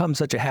 It's become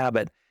such a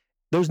habit.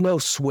 There's no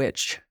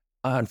switch.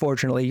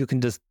 Unfortunately, you can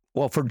just,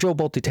 for Jo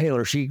Bolte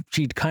Taylor, she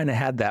kind of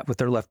had that with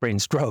her left brain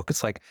stroke.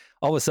 It's like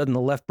all of a sudden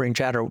the left brain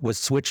chatter was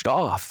switched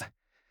off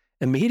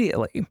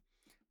immediately.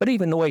 But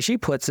even the way she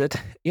puts it,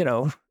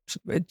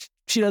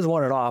 she doesn't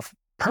want it off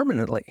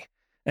permanently.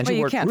 And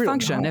you can't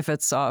function if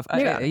it's off.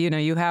 Yeah.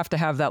 You have to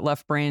have that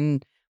left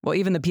brain. Well,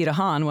 even the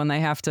Pitahan, when they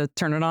have to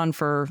turn it on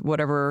for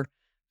whatever,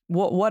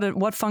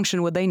 what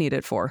function would they need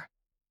it for?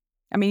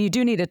 I mean, you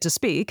do need it to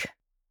speak.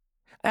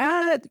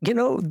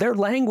 Their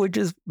language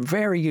is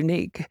very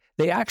unique.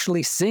 They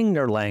actually sing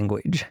their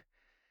language.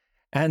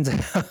 And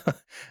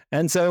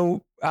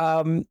so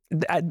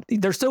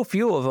there's so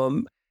few of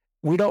them.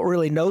 We don't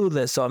really know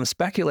this, so I'm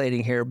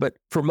speculating here. But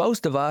for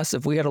most of us,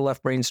 if we had a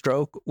left brain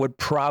stroke, would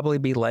probably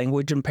be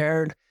language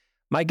impaired.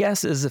 My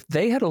guess is if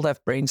they had a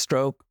left brain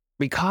stroke,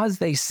 because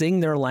they sing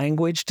their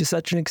language to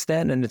such an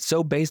extent, and it's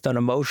so based on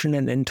emotion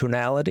and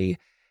intonality,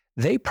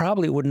 they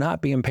probably would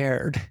not be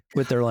impaired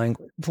with their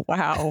language.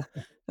 Wow.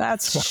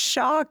 That's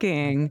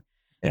shocking.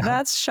 Yeah.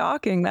 That's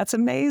shocking. That's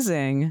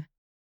amazing.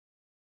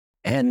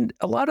 And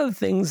a lot of the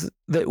things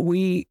that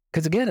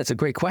because again, it's a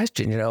great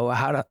question,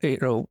 how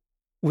to,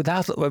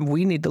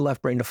 we need the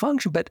left brain to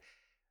function, but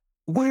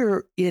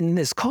we're in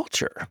this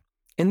culture.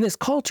 In this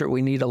culture,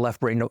 we need a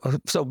left brain.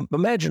 So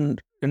imagine,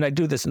 and I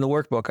do this in the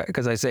workbook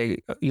because I say,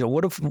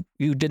 what if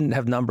you didn't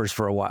have numbers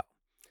for a while?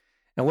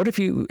 And what if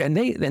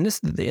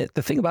the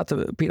thing about the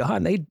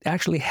Pitahan, they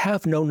actually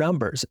have no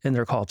numbers in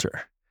their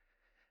culture.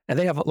 And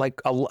they have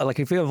like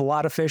if you have a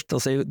lot of fish, they'll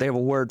say they have a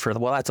word for it.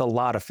 Well, that's a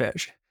lot of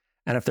fish.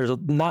 And if there's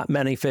not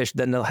many fish,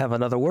 then they'll have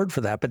another word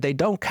for that, but they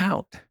don't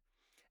count.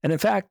 And in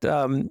fact,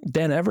 Dan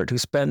Everett, who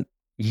spent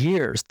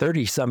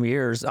 30 some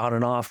years on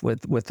and off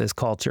with this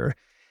culture,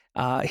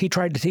 he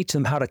tried to teach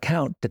them how to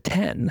count to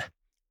 10.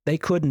 They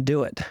couldn't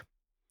do it.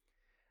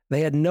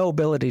 They had no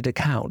ability to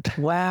count.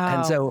 Wow.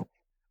 And so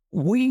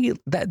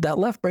that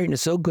left brain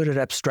is so good at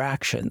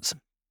abstractions.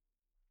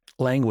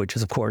 Language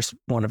is, of course,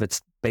 one of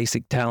its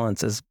basic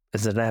talents as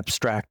an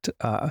abstract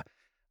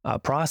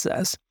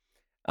process,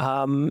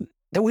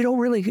 that we don't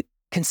really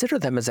consider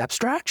them as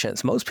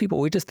abstractions. Most people,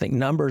 we just think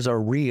numbers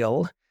are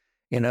real,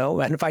 and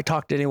if I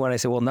talk to anyone, I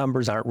say, well,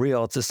 numbers aren't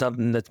real. It's just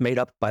something that's made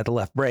up by the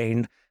left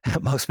brain.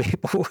 Most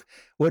people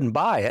wouldn't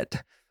buy it.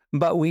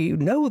 But we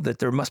know that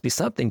there must be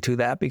something to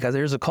that because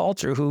there's a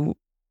culture who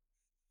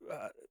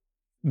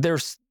they're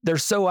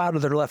so out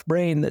of their left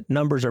brain that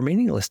numbers are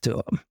meaningless to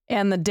them.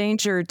 And the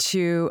danger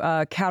to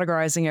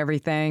categorizing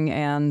everything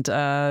and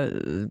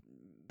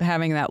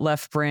having that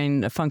left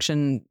brain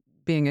function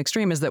being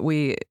extreme is that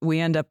we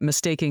end up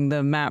mistaking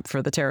the map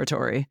for the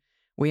territory.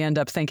 We end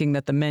up thinking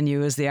that the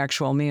menu is the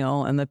actual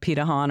meal and the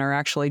pita han are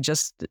actually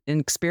just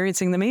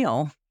experiencing the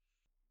meal.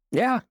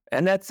 Yeah,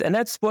 and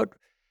that's what.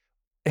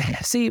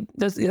 See,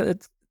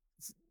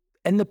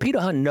 and the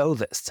pita han know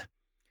this,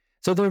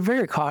 so they're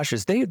very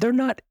cautious. They're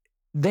not.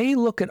 They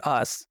look at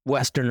us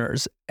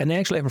Westerners, and they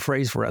actually have a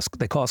phrase for us.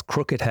 They call us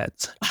crooked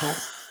heads.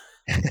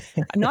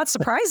 Not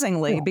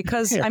surprisingly,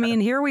 because I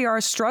mean, here we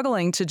are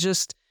struggling to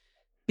just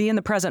be in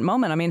the present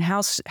moment. I mean,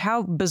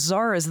 how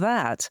bizarre is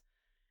that?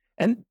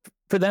 And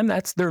for them,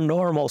 that's their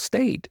normal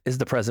state, is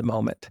the present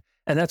moment.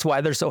 And that's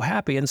why they're so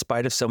happy in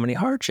spite of so many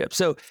hardships.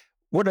 So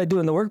what I do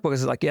in the workbook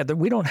is like, yeah,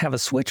 we don't have a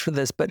switch for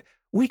this, but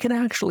we can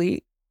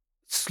actually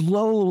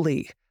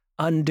slowly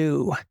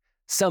undo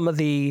some of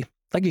the,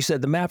 like you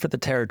said, the map for the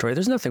territory.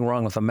 There's nothing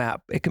wrong with a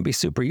map. It can be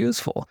super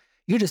useful.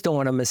 You just don't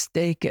want to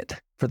mistake it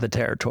for the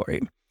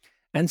territory.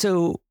 And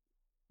so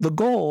the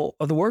goal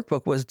of the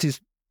workbook was to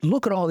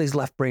look at all these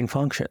left brain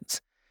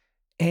functions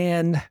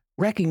and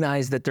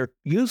recognize that they're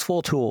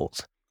useful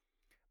tools,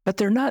 but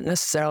they're not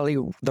necessarily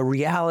the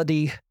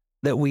reality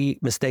that we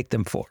mistake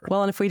them for.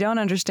 Well, and if we don't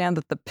understand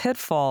that the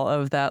pitfall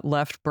of that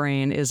left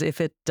brain is if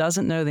it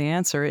doesn't know the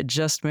answer, it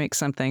just makes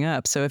something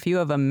up. So if you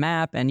have a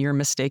map and you're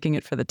mistaking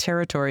it for the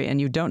territory and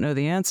you don't know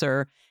the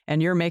answer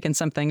and you're making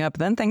something up,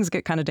 then things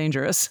get kind of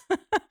dangerous.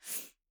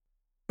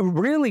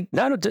 Really,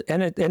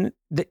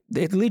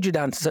 it leads you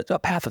down a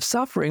path of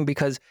suffering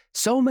because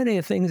so many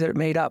of the things that are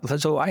made up.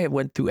 So I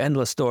went through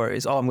endless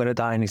stories. Oh, I'm going to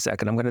die any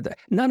second. I'm going to die.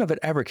 None of it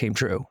ever came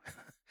true.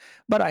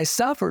 But I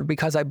suffered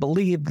because I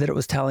believed that it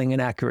was telling an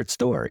accurate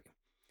story.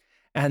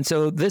 And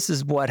so this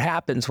is what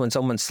happens when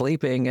someone's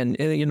sleeping and,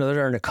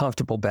 they're in a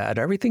comfortable bed.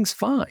 Everything's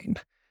fine.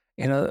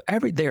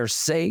 They're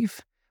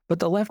safe. But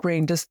the left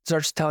brain just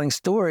starts telling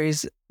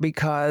stories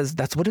because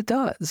that's what it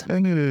does.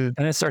 And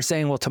it starts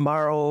saying, well,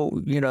 tomorrow,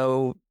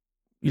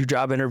 your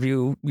job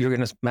interview, you're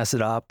going to mess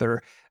it up.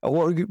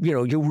 Or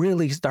you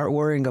really start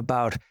worrying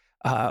about,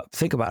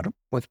 think about it,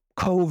 with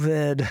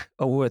COVID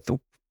or with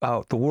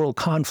the world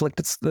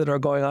conflicts that are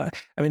going on.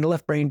 I mean, the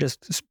left brain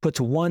just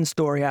puts one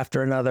story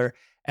after another.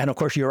 And of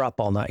course, you're up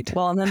all night.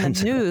 Well, and then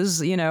the news,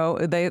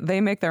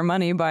 they make their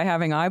money by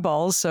having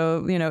eyeballs.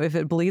 So, if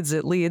it bleeds,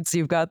 it leads.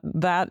 You've got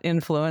that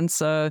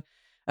influence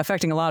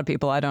affecting a lot of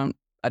people. I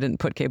didn't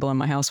put cable in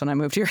my house when I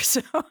moved here,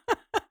 so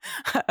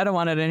I don't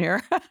want it in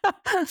here.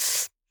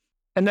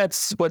 And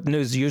that's what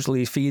news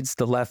usually feeds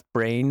the left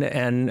brain.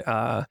 And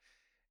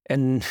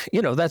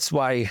that's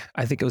why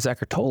I think it was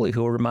Eckhart Tolle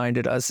who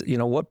reminded us,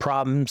 what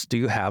problems do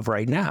you have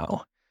right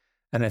now?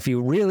 And if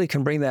you really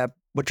can bring that,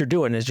 what you're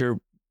doing is you're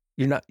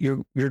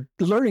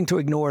learning to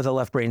ignore the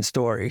left brain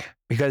story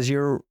because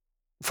you're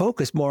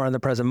focused more on the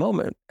present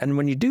moment. And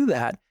when you do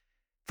that,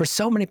 for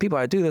so many people,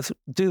 I do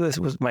this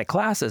with my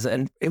classes,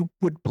 and it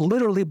would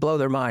literally blow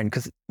their mind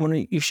because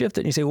when you shift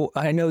it and you say, well,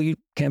 I know you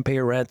can't pay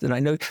your rent and I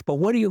know, but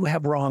what do you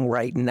have wrong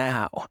right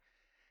now?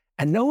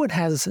 And no one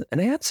has an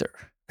answer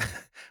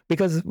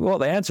because, well,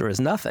 the answer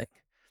is nothing.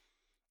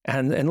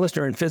 And unless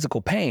you're in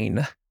physical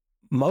pain,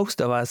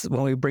 most of us,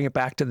 when we bring it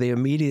back to the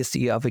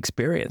immediacy of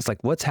experience,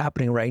 like what's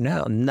happening right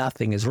now,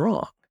 nothing is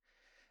wrong.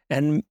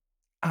 And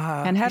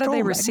how did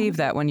they receive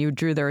that when you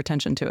drew their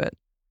attention to it?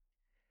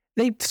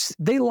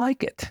 They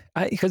like it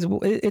because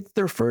it's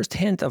their first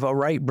hint of a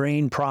right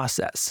brain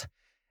process.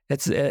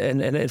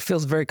 And it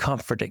feels very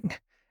comforting.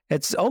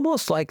 It's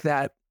almost like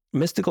that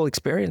mystical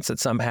experience that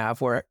some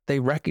have where they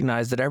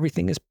recognize that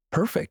everything is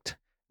perfect,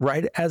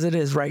 right as it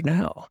is right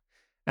now.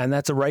 And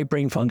that's a right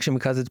brain function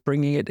because it's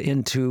bringing it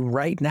into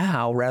right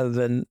now rather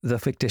than the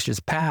fictitious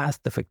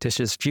past, the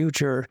fictitious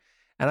future.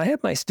 And I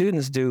have my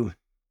students do,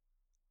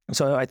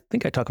 so I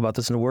think I talk about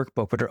this in the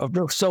workbook, but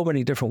there are so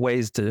many different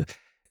ways to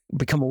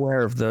become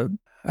aware of I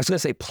was going to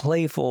say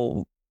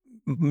playful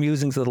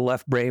musings of the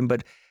left brain,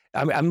 but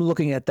I'm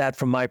looking at that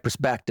from my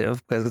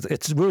perspective because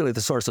it's really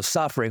the source of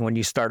suffering when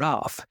you start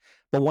off.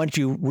 But once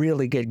you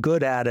really get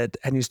good at it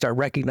and you start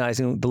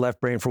recognizing the left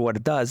brain for what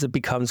it does, it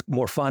becomes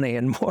more funny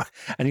and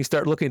you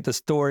start looking at the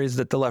stories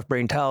that the left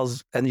brain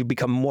tells and you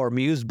become more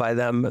amused by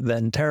them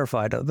than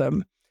terrified of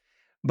them.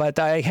 But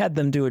I had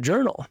them do a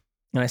journal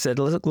and I said,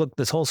 look,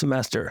 this whole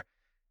semester,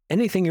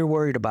 anything you're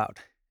worried about,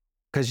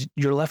 because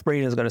your left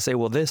brain is going to say,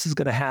 well, this is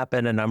going to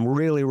happen and I'm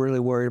really, really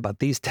worried about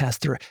these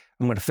tests or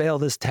I'm going to fail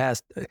this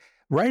test.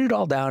 Write it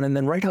all down and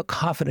then write how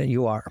confident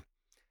you are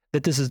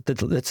that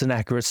it's an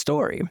accurate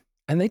story.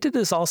 And they did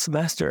this all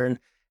semester. And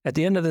at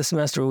the end of the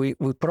semester, we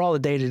put all the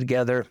data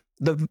together.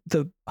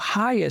 The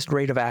highest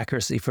rate of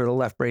accuracy for the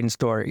left brain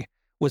story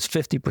was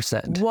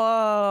 50%.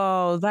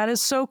 Whoa, that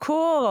is so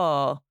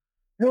cool.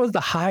 It was the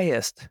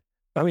highest.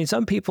 I mean,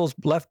 some people's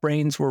left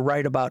brains were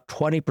right about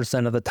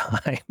 20% of the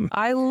time.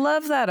 I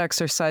love that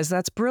exercise.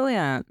 That's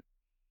brilliant.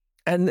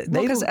 And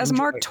they Because don't as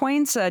enjoy Mark it.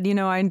 Twain said,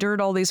 I endured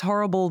all these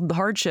horrible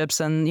hardships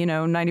and,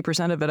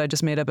 90% of it I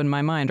just made up in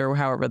my mind or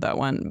however that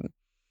went.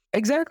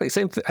 Exactly.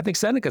 I think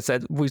Seneca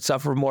said we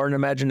suffer more in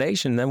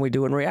imagination than we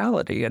do in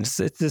reality. And it's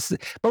this,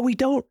 but we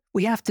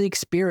have to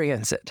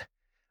experience it.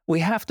 We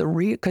have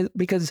to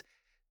because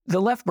the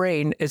left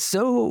brain is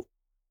so,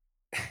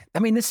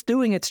 it's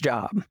doing its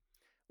job,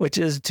 which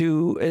is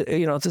to,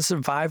 it's a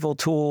survival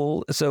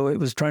tool. So it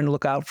was trying to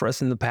look out for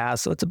us in the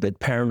past. So it's a bit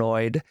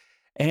paranoid.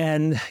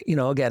 And,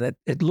 again,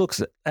 it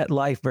looks at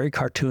life very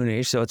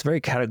cartoonish. So it's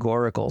very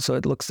categorical. So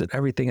it looks at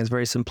everything as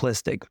very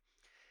simplistic.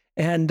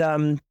 And,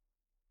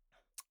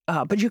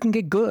 but you can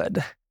get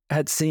good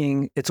at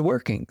seeing its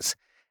workings.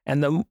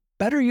 And the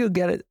better you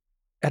get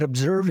at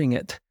observing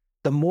it,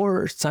 the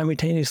more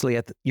simultaneously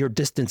you're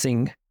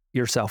distancing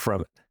yourself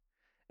from it.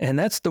 And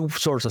that's the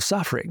source of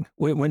suffering.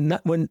 When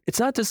it's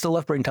not just the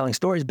left brain telling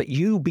stories, but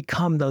you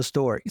become those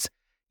stories.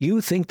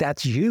 You think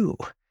that's you.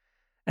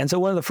 And so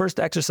one of the first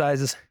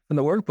exercises in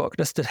the workbook,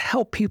 just to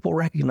help people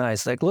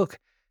recognize, like, look,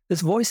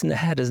 this voice in the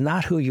head is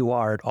not who you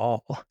are at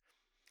all.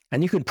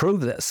 And you can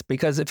prove this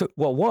because if it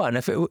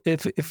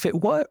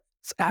was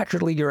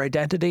actually your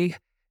identity,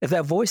 if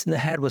that voice in the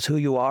head was who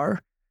you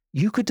are,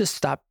 you could just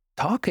stop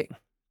talking.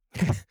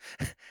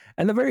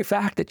 And the very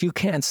fact that you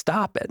can't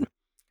stop it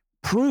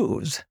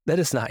proves that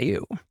it's not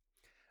you.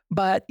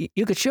 But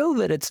you could show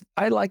that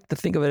I like to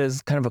think of it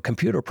as kind of a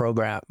computer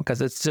program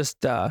because it's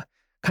just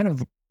kind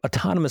of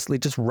autonomously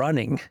just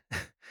running.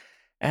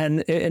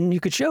 And you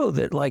could show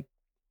that, like,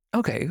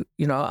 okay,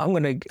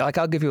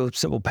 I'll give you a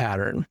simple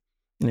pattern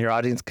and your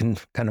audience can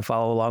kind of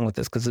follow along with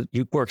this because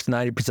it works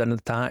 90% of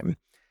the time.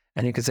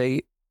 And you could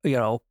say,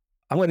 I'm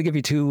going to give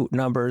you two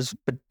numbers,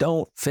 but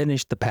don't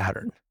finish the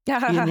pattern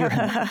in your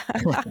head.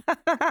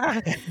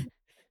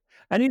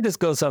 And you just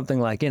go something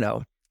like,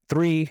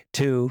 3,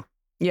 2.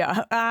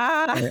 Yeah.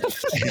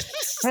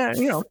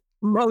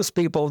 Most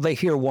people, they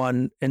hear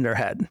 1 in their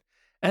head.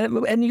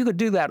 And you could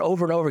do that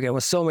over and over again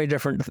with so many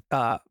different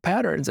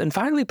patterns. And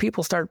finally,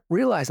 people start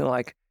realizing,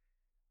 like,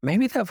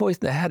 maybe that voice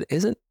in the head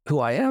isn't who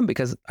I am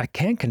because I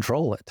can't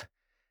control it.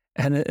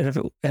 And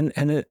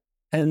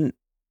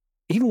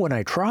even when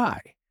I try,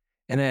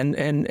 and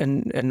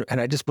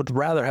I just would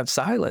rather have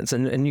silence.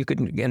 And you could,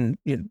 again,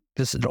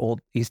 this is an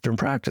old Eastern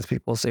practice.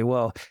 People say,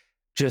 well,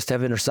 just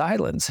have inner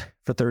silence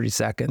for 30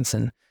 seconds.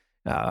 And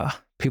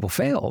people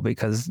fail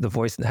because the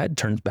voice in the head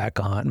turns back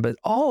on. But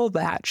all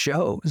that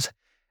shows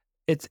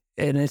it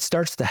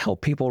starts to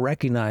help people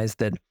recognize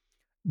that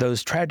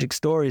those tragic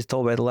stories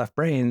told by the left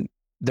brain,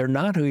 they're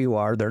not who you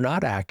are. They're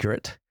not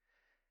accurate.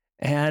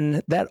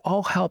 And that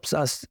all helps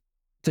us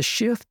to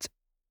shift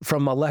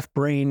from a left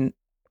brain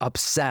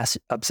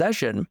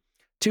obsession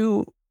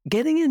to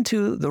getting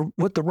into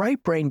what the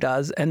right brain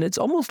does. And it's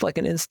almost like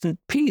an instant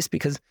peace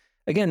because,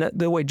 again,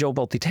 the way Joe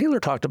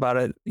Balti-Taylor talked about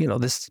it,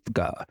 this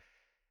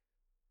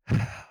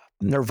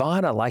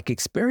nirvana-like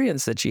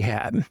experience that she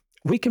had,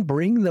 we can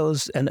bring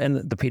those, and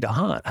the Peter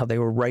Hunt, how they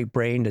were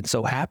right-brained and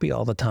so happy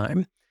all the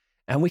time.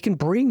 And we can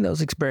bring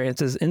those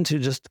experiences into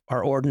just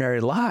our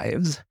ordinary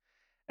lives.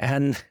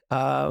 And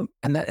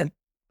it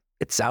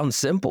sounds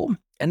simple,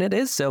 and it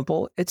is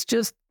simple. It's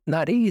just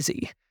not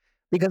easy.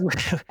 Because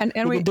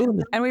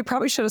we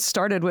probably should have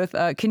started with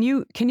can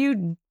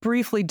you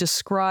briefly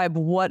describe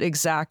what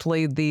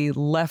exactly the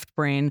left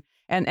brain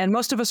and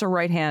most of us are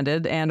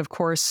right-handed, and of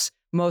course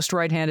most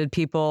right-handed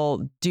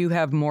people do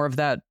have more of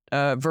that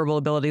verbal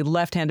ability.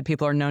 Left-handed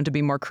people are known to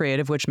be more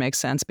creative, which makes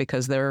sense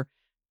because they're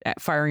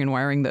firing and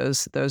wiring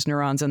those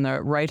neurons in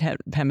the right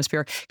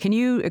hemisphere. Can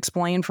you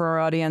explain for our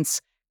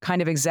audience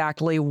kind of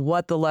exactly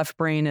what the left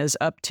brain is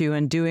up to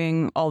and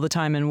doing all the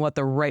time, and what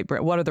the right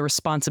brain, what are the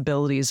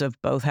responsibilities of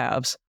both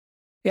halves?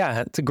 Yeah,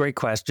 it's a great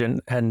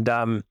question. And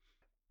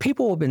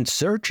people have been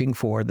searching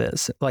for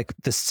this, like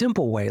the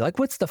simple way, like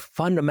what's the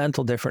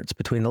fundamental difference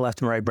between the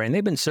left and right brain?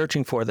 They've been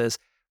searching for this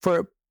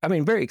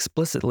very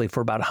explicitly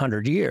for about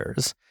 100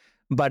 years,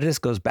 but this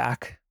goes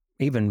back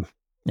even,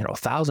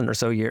 1,000 or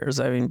so years.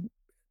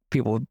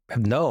 People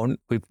have known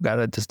we've got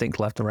a distinct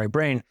left and right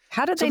brain.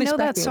 How did they know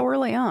that so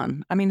early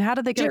on? How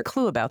did they get a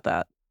clue about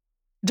that?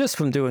 Just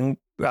from doing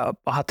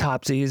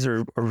autopsies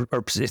or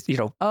warfare.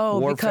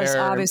 Because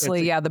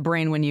obviously, the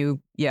brain, when you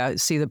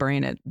see the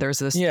brain, there's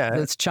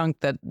this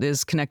chunk that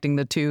is connecting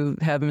the two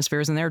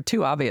hemispheres, and there are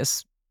two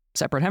obvious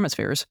separate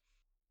hemispheres.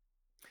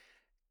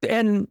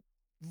 And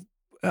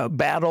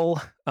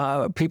battle,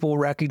 people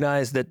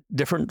recognize that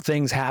different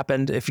things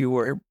happened if you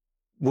were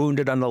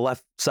wounded on the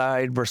left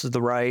side versus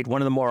the right.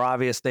 One of the more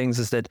obvious things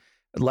is that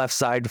left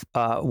side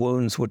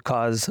wounds would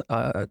cause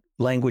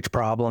language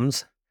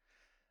problems.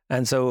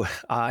 And so,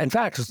 in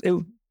fact,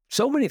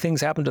 so many things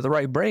happened to the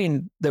right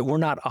brain that were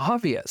not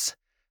obvious.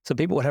 So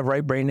people would have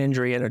right brain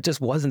injury and it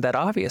just wasn't that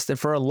obvious. That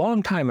for a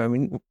long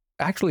time,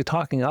 actually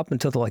talking up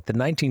until the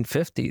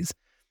 1950s,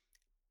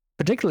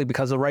 particularly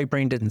because the right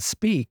brain didn't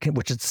speak,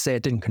 which is to say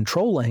it didn't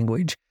control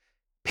language,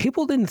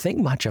 people didn't think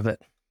much of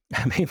it.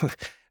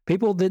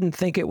 People didn't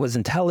think it was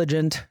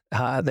intelligent.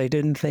 They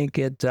didn't think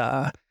it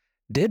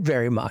did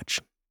very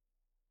much.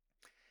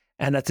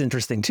 And that's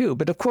interesting too.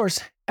 But of course,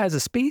 as a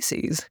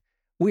species,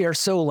 we are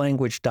so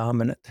language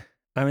dominant.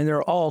 I mean, there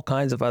are all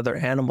kinds of other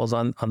animals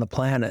on the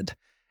planet.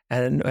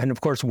 And of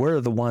course,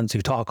 we're the ones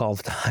who talk all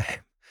the time.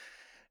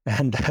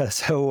 And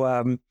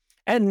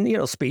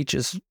speech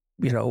is,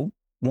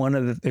 one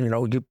of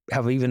the, you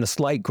have even a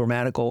slight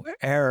grammatical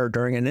error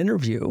during an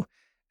interview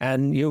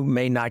and you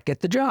may not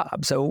get the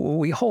job. So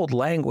we hold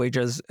language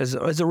as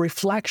a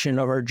reflection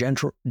of our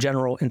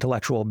general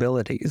intellectual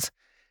abilities.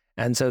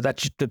 And so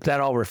that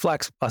all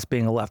reflects us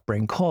being a left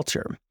brain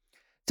culture.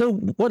 So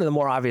one of the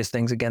more obvious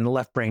things, again, the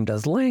left brain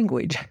does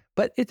language,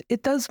 but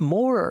it does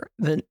more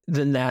than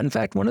that. In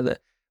fact, one of the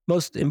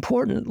most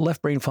important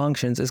left brain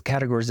functions is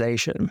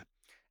categorization.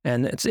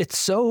 And it's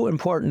so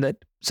important that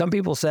some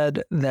people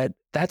said that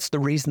that's the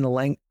reason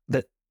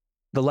that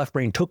the left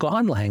brain took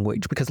on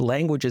language, because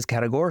language is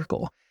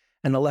categorical.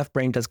 And the left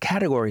brain does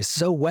categories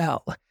so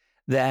well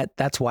that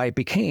that's why it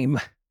became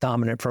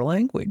dominant for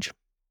language.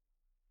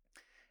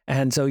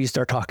 And so you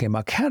start talking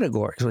about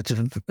categories, which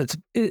it's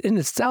in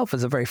itself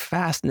is a very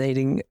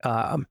fascinating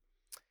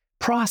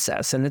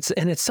process. And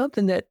it's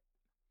something that,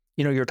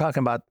 you're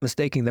talking about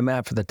mistaking the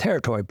map for the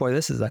territory. Boy,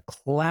 this is a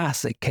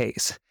classic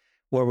case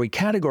where we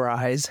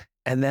categorize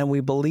and then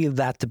we believe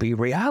that to be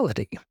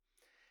reality.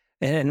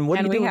 And what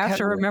do you do? We have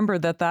to remember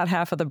that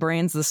half of the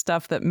brain's the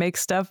stuff that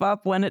makes stuff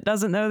up when it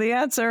doesn't know the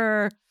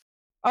answer.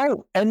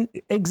 Oh, and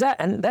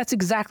that's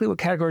exactly what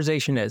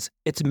categorization is.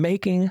 It's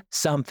making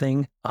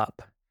something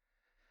up.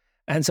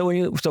 And so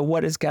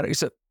what is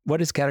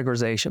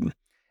categorization?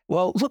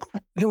 Well, look,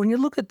 when you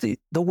look at the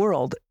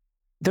world,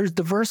 there's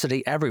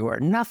diversity everywhere.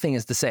 Nothing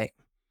is the same.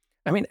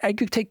 I mean, I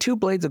could take two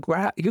blades of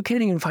grass. You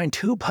can't even find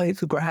two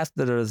blades of grass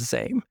that are the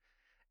same.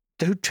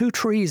 Two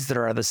trees that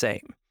are the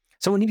same.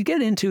 So when you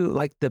get into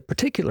like the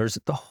particulars,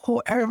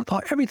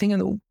 everything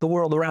in the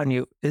world around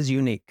you is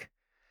unique.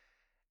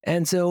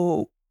 And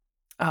so,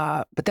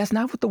 but that's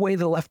not what the way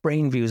the left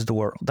brain views the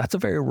world. That's a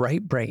very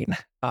right brain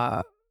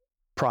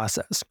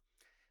process.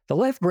 The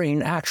left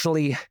brain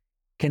actually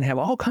can have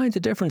all kinds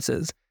of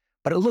differences,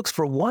 but it looks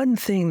for one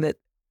thing that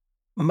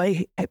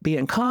may be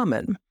in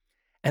common,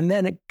 and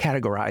then it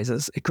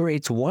categorizes. It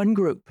creates one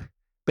group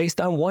based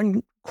on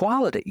one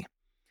quality.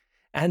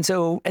 And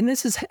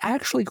this is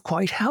actually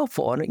quite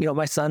helpful. And,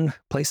 my son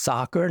plays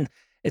soccer, and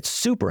it's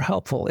super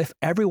helpful if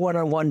everyone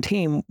on one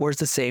team wears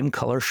the same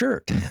color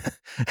shirt.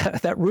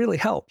 That really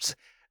helps.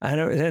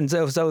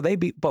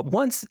 But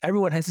once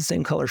everyone has the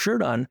same color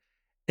shirt on,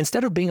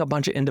 instead of being a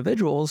bunch of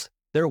individuals,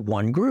 they're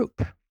one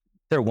group.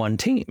 They're one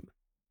team.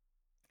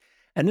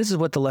 And this is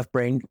what the left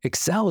brain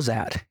excels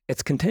at.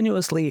 It's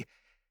continuously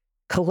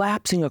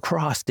collapsing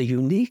across the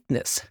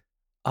uniqueness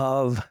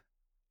of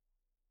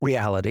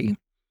reality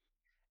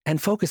and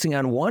focusing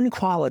on one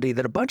quality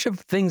that a bunch of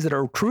things that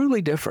are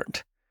truly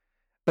different,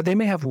 but they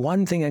may have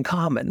one thing in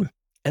common,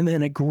 and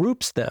then it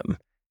groups them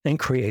and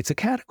creates a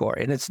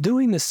category. And it's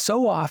doing this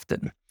so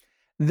often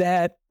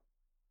that,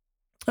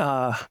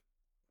 and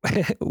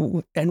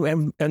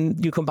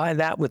you combine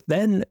that with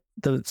then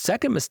the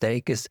second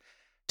mistake is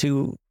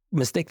to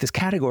mistake this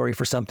category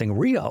for something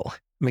real,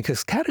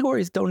 because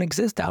categories don't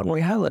exist out in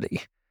reality.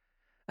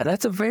 And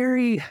that's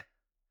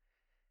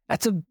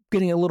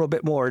getting a little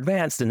bit more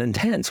advanced and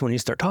intense when you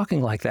start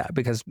talking like that,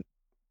 because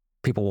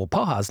people will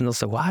pause and they'll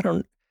say,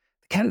 well,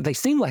 they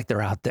seem like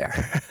they're out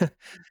there.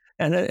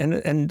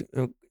 and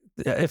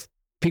if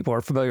people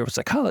are familiar with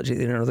psychology,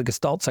 the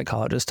Gestalt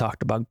psychologists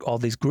talked about all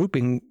these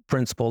grouping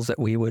principles that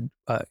we would,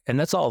 and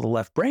that's all the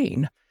left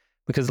brain,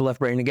 because the left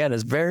brain, again,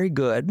 is very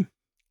good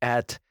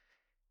at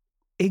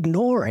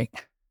ignoring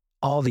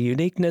all the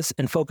uniqueness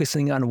and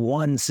focusing on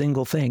one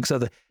single thing.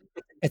 So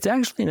it's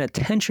actually an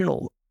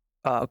attentional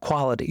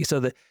quality. So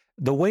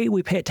the way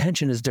we pay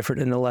attention is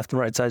different in the left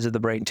and right sides of the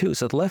brain too.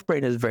 So the left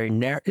brain is very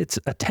narrow. Its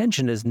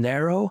attention is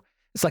narrow.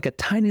 It's like a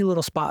tiny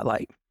little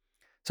spotlight.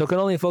 So it can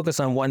only focus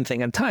on one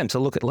thing at a time.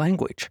 So look at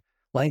language.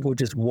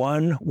 Language is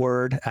one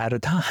word at a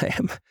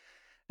time.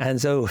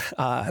 And so,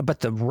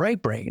 but the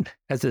right brain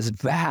has this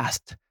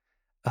vast,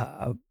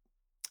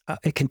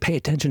 it can pay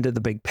attention to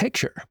the big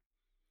picture,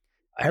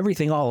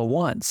 everything all at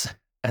once.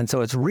 And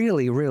so it's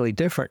really, really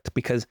different,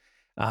 because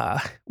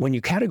when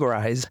you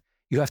categorize,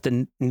 you have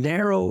to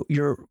narrow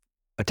your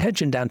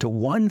attention down to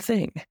one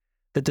thing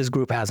that this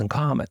group has in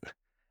common.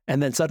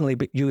 And then suddenly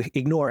you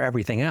ignore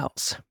everything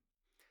else.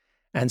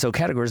 And so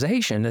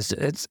categorization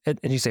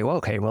and you say, well,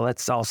 okay, well,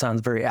 that all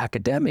sounds very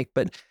academic,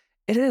 but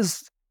it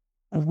is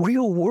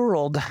real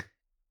world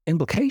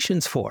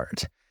implications for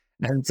it.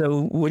 And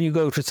so when you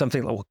go to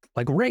something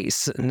like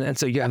race, and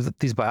so you have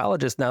these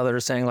biologists now that are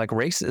saying like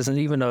race isn't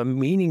even a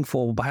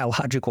meaningful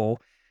biological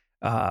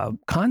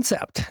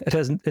concept.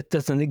 It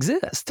doesn't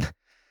exist.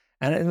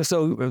 And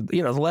so,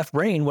 the left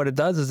brain, what it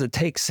does is it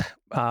takes,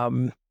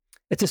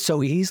 it just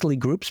so easily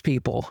groups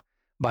people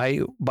by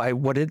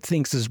what it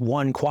thinks is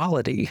one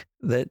quality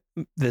that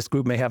this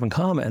group may have in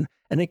common.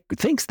 And it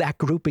thinks that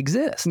group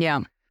exists.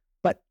 Yeah.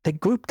 But the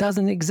group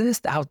doesn't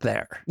exist out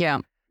there. Yeah.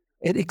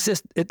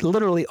 It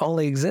literally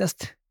only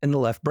exists in the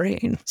left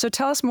brain. So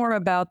tell us more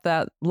about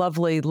that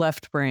lovely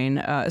left brain,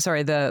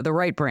 the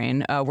right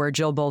brain, where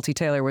Jill Bolte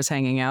Taylor was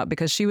hanging out,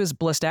 because she was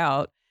blissed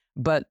out,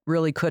 but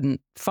really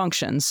couldn't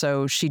function.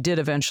 So she did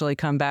eventually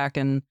come back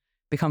and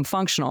become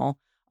functional.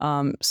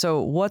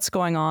 So what's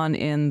going on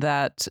in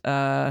that,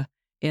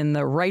 in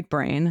the right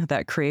brain,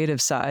 that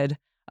creative side,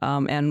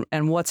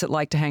 and what's it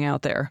like to hang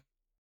out there?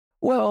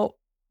 Well,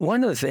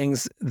 one of the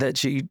things that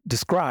she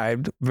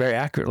described very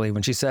accurately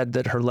when she said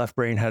that her left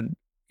brain had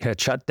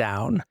shut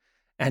down,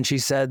 and she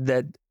said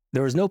that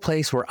there was no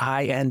place where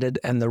I ended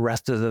and the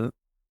rest of the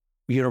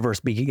universe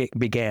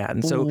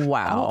began. So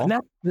wow,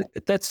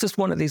 that's just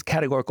one of these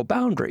categorical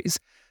boundaries.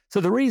 So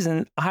the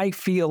reason I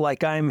feel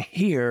like I'm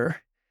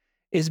here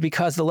is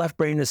because the left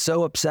brain is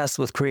so obsessed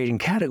with creating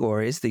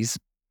categories, these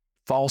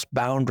false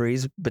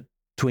boundaries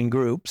between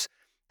groups,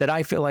 that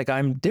I feel like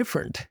I'm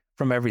different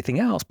from everything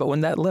else. But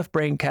when that left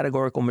brain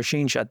categorical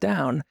machine shut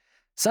down,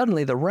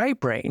 suddenly the right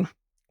brain,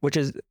 which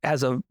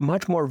has a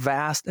much more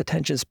vast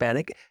attention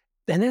span,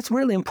 and that's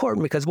really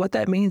important, because what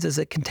that means is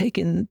it can take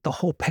in the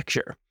whole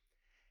picture.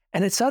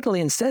 And it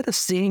suddenly, instead of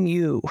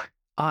seeing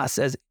us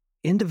as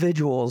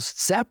individuals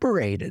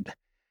separated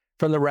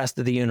from the rest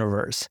of the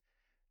universe,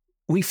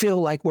 we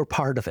feel like we're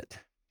part of it.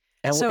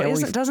 And so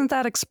doesn't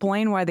that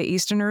explain why the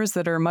Easterners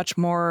that are much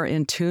more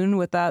in tune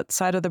with that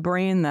side of the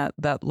brain,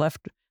 that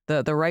left,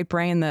 the right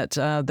brain,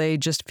 that they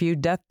just view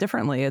death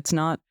differently? It's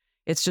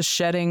just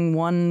shedding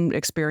one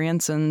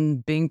experience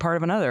and being part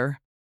of another.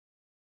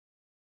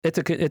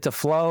 It's a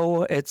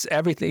flow. It's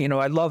everything.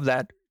 I love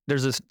that.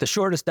 The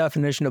shortest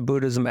definition of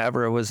Buddhism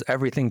ever was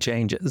everything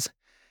changes.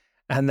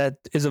 And that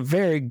is a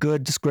very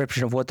good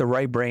description of what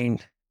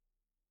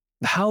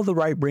how the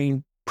right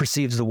brain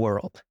perceives the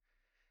world.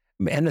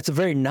 And it's a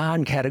very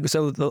non-category.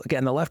 So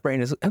again, the left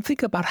brain and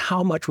think about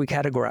how much we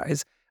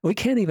categorize. We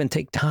can't even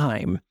take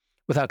time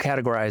without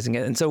categorizing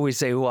it. And so we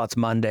say, well, it's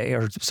Monday,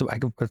 or it's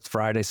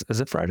Friday.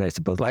 Is it Friday? I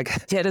suppose.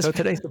 Yeah, it is.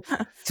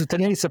 So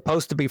today's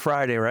supposed to be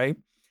Friday, right?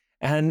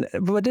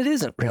 But it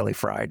isn't really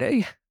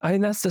Friday. I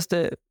mean, that's just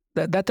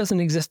that doesn't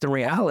exist in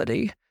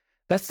reality.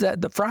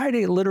 The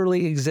Friday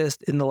literally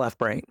exists in the left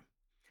brain.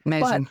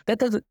 Amazing. But that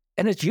doesn't,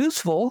 and it's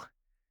useful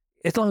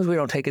as long as we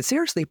don't take it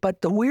seriously.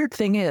 But the weird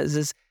thing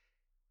is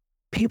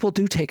people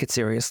do take it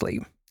seriously.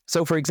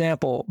 So for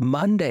example,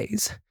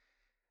 Mondays,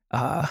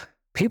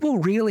 people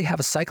really have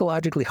a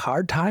psychologically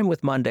hard time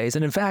with Mondays.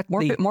 And in fact,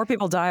 more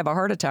people die of a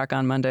heart attack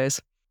on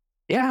Mondays.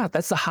 Yeah,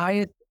 that's the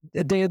highest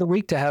day of the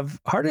week to have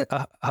a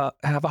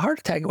heart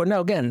attack. Well,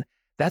 no, again,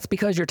 that's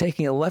because you're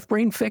taking a left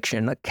brain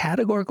fiction, a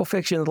categorical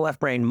fiction of the left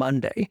brain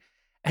Monday,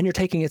 and you're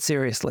taking it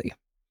seriously.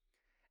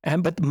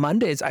 But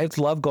Mondays, I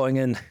love going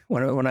in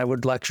when I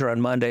would lecture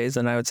on Mondays,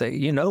 and I would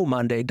say,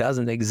 Monday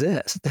doesn't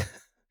exist.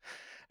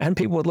 And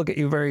people would look at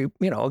you very,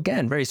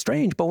 again, very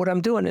strange. But what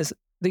I'm doing is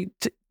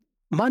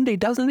Monday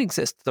doesn't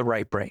exist to the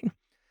right brain.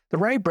 The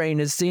right brain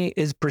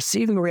is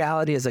perceiving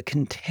reality as a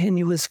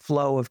continuous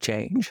flow of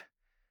change.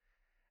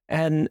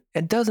 And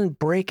it doesn't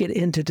break it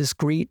into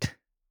discrete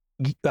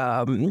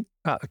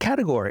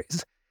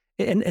categories.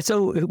 And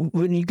so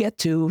when you get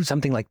to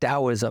something like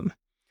Taoism,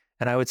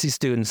 and I would see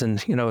students,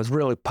 and it's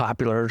really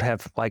popular to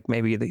have like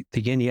maybe the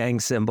yin yang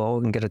symbol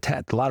and get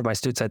a lot of my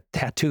students had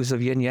tattoos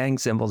of yin yang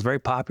symbols, very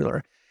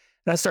popular.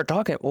 And I start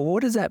talking, well,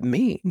 what does that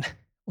mean?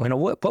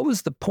 What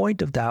was the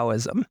point of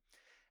Taoism?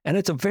 And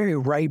it's a very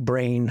right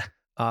brain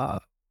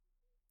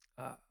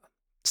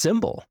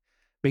symbol,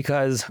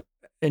 because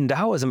in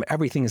Taoism,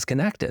 everything is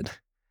connected.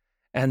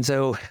 And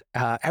so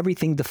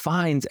everything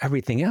defines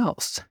everything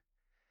else.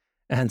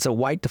 And so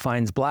white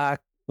defines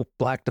black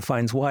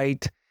defines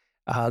white,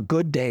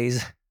 good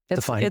days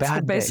define bad days. It's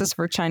the basis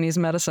for Chinese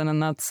medicine,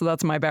 and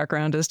that's my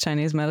background is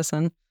Chinese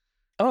medicine.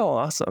 Oh,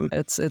 awesome.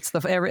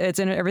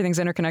 Everything's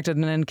interconnected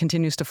and then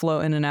continues to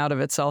flow in and out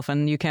of itself,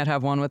 and you can't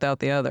have one without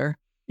the other.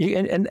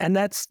 And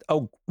that's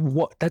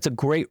a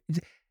great.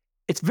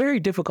 It's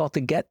very difficult to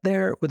get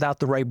there without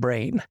the right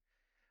brain,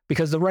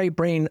 because the right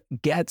brain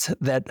gets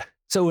that.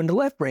 So in the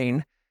left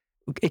brain,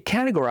 it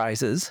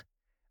categorizes,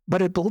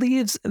 but it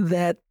believes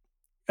that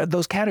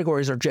those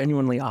categories are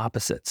genuinely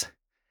opposites.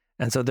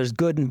 And so there's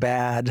good and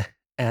bad,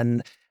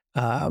 and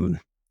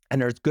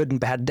there's good and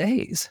bad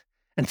days.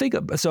 And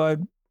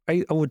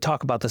I would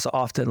talk about this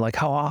often, like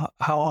how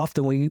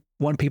often we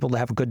want people to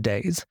have good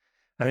days.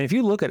 I mean, if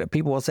you look at it,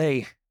 people will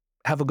say,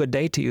 have a good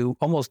day to you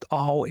almost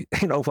always,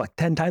 like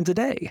 10 times a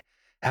day.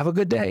 Have a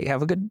good day,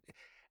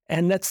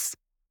 and that's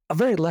a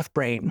very left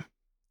brain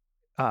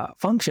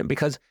function,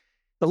 because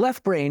the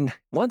left brain,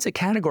 once it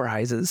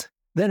categorizes,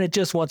 then it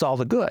just wants all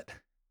the good.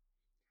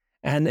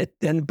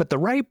 But the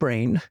right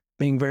brain,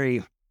 being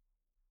very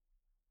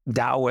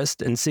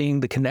Taoist and seeing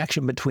the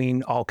connection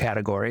between all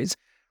categories,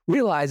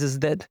 realizes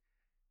that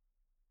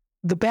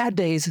the bad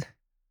days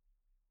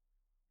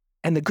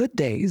and the good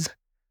days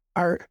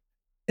are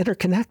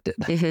interconnected,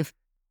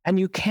 and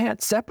you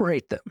can't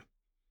separate them.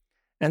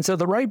 And so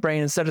the right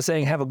brain, instead of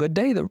saying, have a good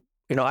day,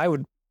 I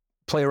would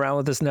play around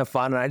with this and have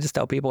fun. And I just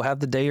tell people, have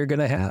the day you're going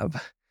to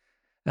have.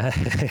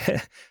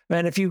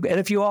 Man, if you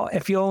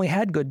only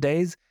had good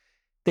days,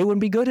 they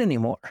wouldn't be good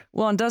anymore.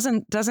 Well, and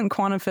doesn't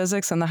quantum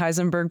physics and the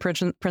Heisenberg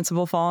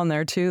principle fall in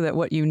there too? That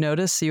what you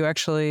notice, you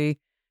actually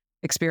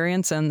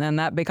experience, and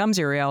that becomes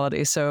your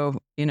reality. So,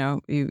 you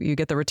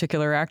get the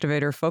reticular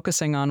activator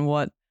focusing on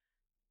what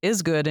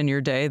is good in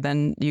your day,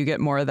 then you get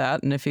more of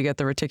that. And if you get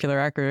the reticular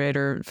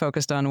activator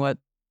focused on what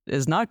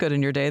is not good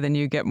in your day, then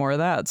you get more of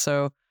that.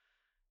 So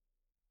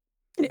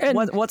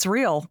what's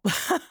real?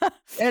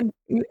 and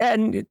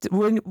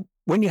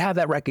when you have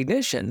that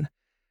recognition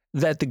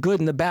that the good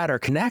and the bad are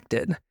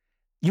connected,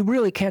 you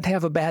really can't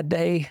have a bad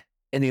day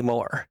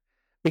anymore,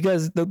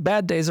 because the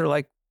bad days are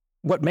like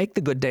what make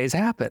the good days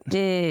happen.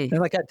 And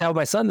like I tell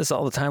my son this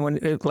all the time,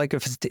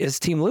 if his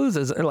team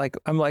loses,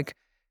 I'm like,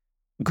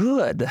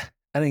 good.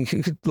 I think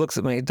he looks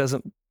at me,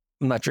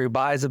 I'm not sure he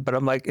buys it, but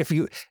I'm like, if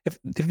you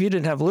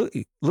didn't have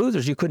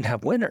losers, you couldn't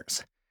have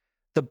winners.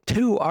 The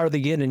two are the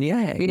yin and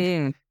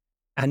yang.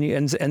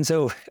 And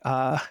so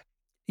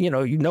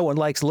no one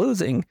likes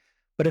losing,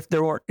 but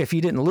if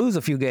you didn't lose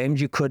a few games,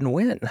 you couldn't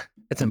win.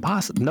 It's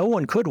impossible. No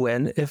one could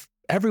win if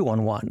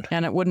everyone won.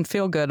 And it wouldn't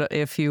feel good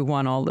if you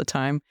won all the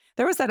time.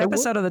 There was that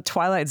episode of The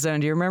Twilight Zone.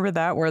 Do you remember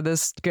that, where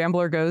this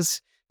gambler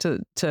goes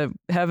to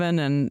heaven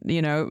and,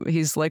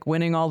 he's like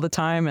winning all the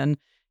time, and,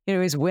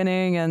 he's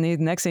winning, and the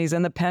next thing he's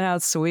in the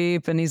penthouse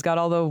suite, and he's got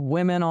all the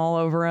women all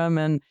over him.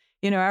 And,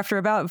 after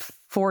about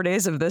 4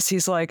 days of this,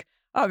 he's like,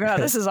 oh God,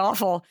 this is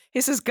awful.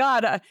 He says,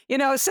 God,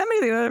 send me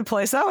to the other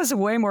place. That was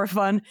way more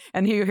fun.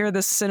 And you hear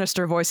this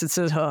sinister voice that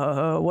says,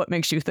 what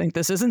makes you think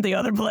this isn't the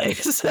other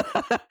place?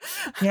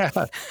 Yeah,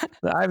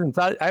 I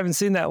haven't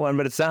seen that one,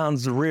 but it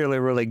sounds really,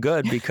 really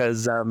good,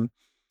 because,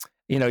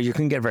 you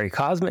can get very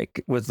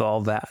cosmic with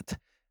all that.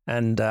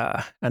 And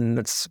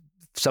it's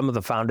some of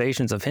the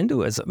foundations of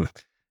Hinduism.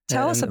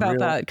 Tell us about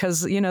that,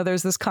 because,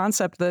 there's this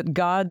concept that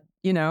God,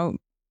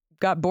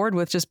 got bored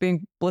with just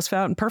being blissful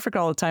out and perfect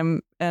all the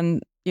time,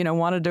 and,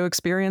 wanted to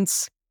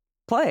experience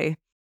play.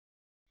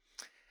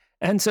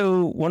 And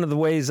so one of the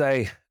ways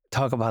I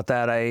talk about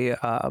that, I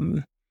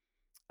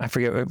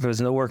forget if it was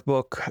in the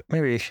workbook,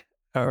 maybe,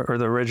 or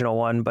the original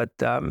one, but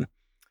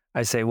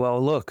I say,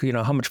 well, look,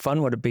 how much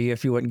fun would it be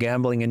if you went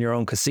gambling in your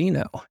own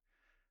casino?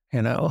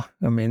 I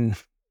mean,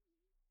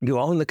 you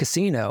own the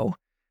casino,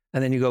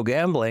 and then you go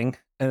gambling,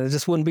 and it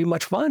just wouldn't be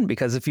much fun,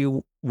 because if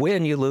you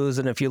win, you lose,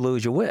 and if you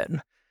lose, you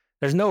win.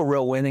 There's no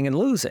real winning and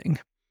losing.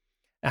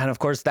 And of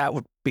course, that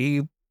would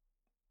be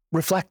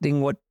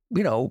reflecting what,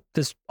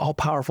 this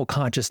all-powerful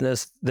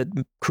consciousness that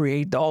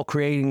the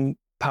all-creating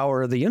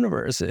power of the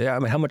universe. I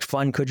mean, how much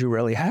fun could you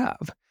really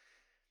have?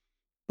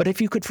 But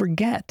if you could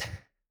forget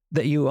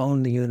that you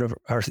own the universe,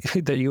 or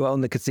that you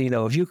own the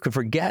casino, if you could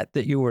forget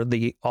that you were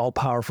the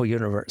all-powerful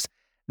universe,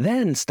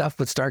 then stuff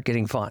would start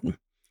getting fun.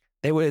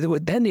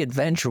 Then the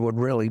adventure would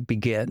really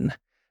begin,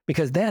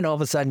 because then all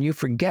of a sudden you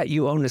forget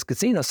you own this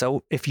casino.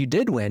 So if you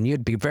did win,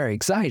 you'd be very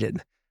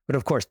excited. But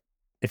of course,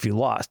 if you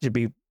lost, you'd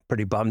be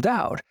pretty bummed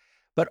out.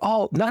 But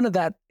none of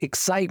that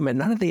excitement,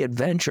 none of the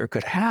adventure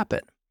could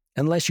happen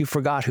unless you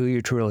forgot who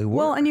you truly were.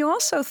 Well, and you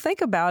also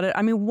think about it.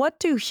 I mean, what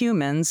do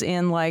humans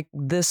in like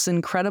this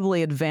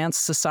incredibly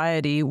advanced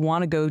society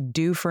want to go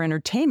do for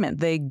entertainment?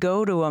 They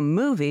go to a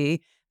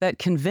movie that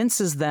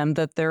convinces them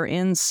that they're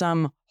in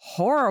some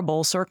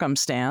horrible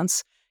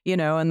circumstance,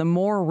 and the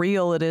more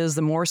real it is,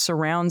 the more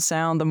surround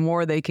sound, the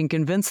more they can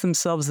convince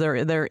themselves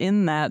they're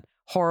in that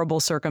horrible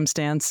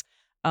circumstance,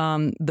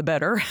 the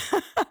better.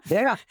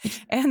 Yeah.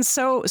 And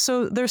so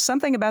there's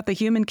something about the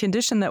human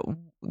condition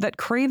that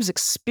craves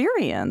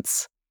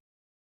experience.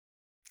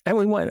 And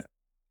we want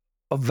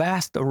a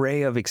vast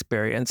array of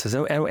experiences,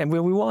 and we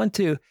want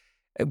to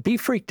be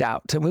freaked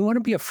out, and we want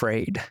to be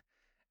afraid,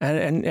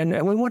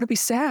 and we want to be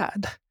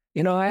sad.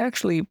 I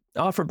actually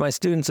offered my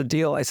students a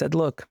deal. I said,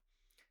 look,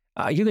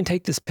 you can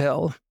take this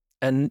pill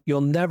and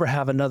you'll never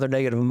have another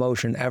negative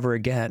emotion ever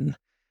again.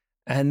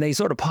 And they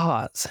sort of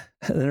pause,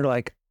 and they're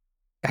like,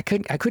 I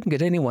couldn't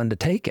get anyone to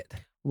take it.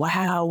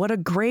 Wow, what a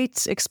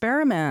great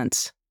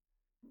experiment.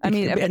 I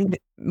mean,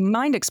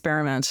 mind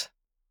experiment.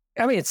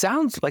 I mean, it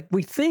sounds like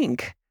we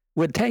think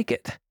we'd take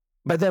it.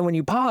 But then when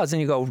you pause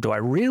and you go, do I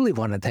really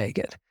want to take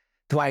it?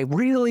 Do I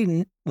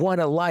really want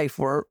a life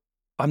where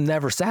I'm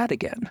never sad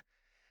again?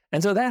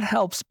 And so that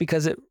helps,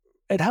 because it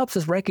helps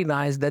us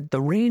recognize that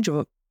the range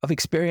of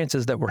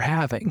experiences that we're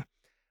having,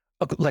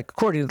 like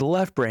according to the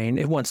left brain,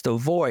 it wants to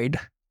avoid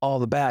all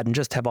the bad and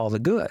just have all the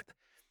good.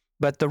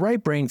 But the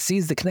right brain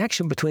sees the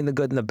connection between the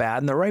good and the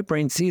bad, and the right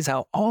brain sees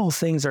how all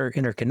things are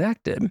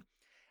interconnected.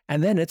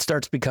 And then it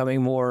starts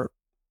becoming more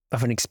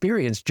of an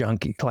experience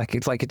junkie. When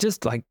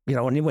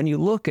you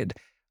look at,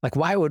 like,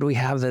 why would we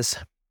have this?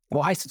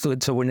 Why? So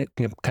when it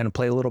kind of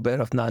play a little bit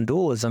of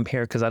non-dualism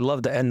here, because I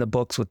love to end the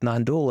books with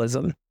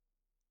non-dualism.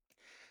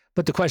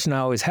 But the question I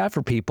always have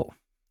for people,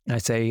 I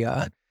say,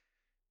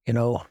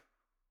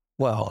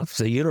 well, if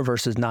the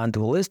universe is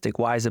non-dualistic,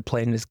 why is it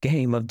playing this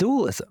game of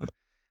dualism?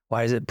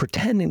 Why is it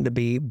pretending to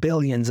be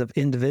billions of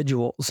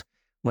individuals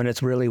when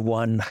it's really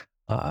one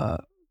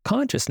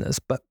consciousness?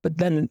 But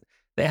then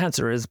the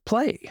answer is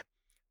play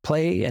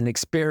and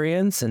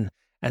experience, and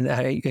And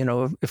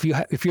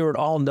if you're an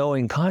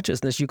all-knowing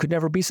consciousness, you could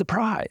never be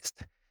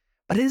surprised.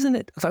 But isn't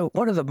it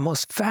one of the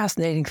most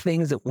fascinating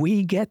things that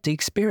we get to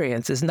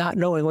experience is not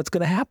knowing what's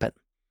going to happen?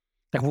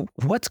 Like,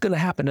 what's going to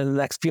happen in the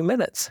next few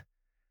minutes?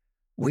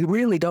 We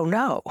really don't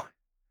know.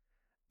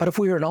 But if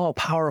we were an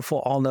all-powerful,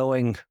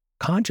 all-knowing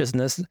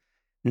consciousness,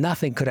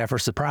 nothing could ever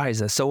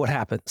surprise us. So what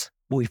happens?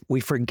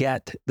 We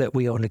forget that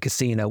we own a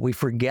casino. We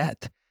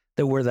forget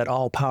that we're that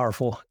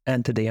all-powerful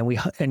entity.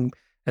 And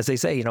as they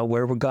say,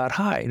 where would God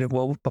hide?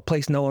 Well, a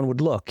place no one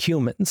would look,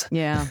 humans.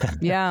 Yeah.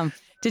 Yeah.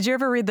 Did you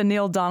ever read the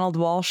Neil Donald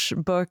Walsh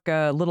book,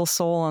 Little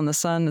Soul on the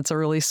Sun? It's a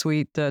really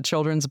sweet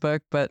children's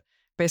book, but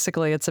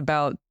basically it's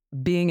about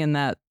being in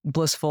that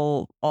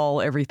blissful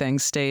everything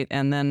state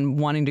and then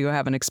wanting to go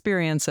have an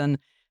experience. And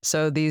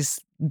so these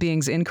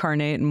beings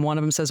incarnate, and one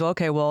of them says, well,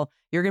 okay, well,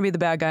 you're going to be the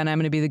bad guy and I'm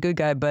going to be the good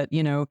guy, but,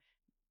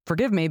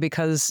 forgive me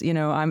because,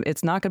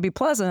 it's not going to be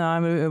pleasant.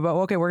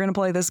 Okay, we're going to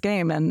play this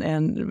game.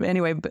 And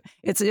anyway, but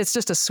it's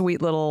just a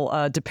sweet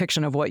little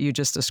depiction of what you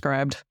just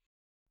described.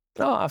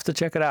 Oh, I'll have to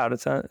check it out.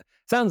 It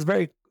sounds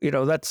very,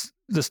 that's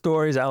the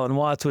stories Alan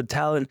Watts would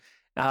tell. And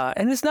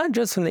it's not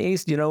just from the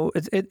East,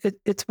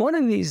 it's one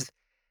of these,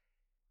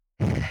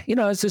 I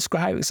was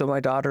describing, so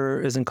my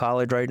daughter is in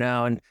college right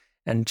now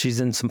and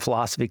she's in some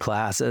philosophy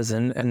classes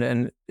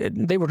and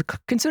they were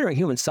considering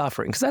human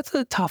suffering because that's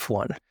a tough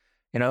one.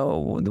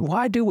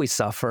 Why do we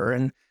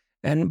suffer?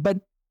 But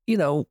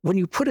when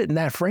you put it in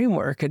that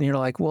framework and you're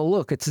like, well,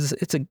 look, it's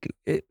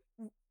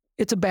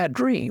a bad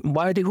dream.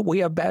 Why do we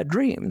have bad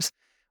dreams?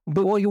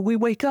 But we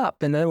wake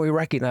up and then we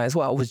recognize,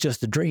 well, it was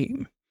just a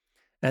dream.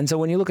 And so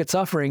when you look at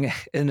suffering,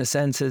 in a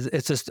sense,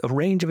 it's just a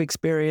range of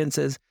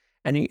experiences,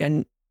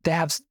 and to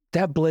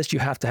have bliss, you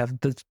have to have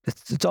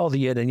it's all the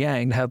yin and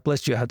yang. To have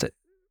bliss, you have to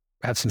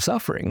have some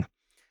suffering.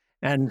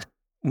 And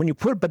when you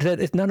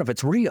but none of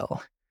it's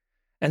real.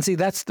 And see,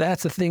 that's the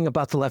thing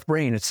about the left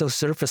brain. It's so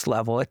surface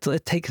level.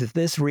 It takes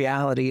this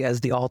reality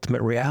as the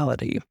ultimate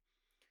reality.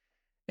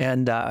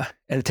 And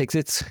it takes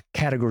its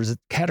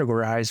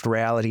categorized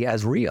reality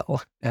as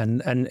real.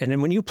 And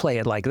then when you play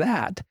it like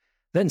that,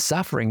 then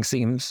suffering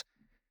seems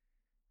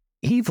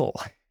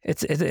evil.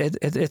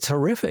 It's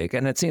horrific.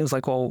 And it seems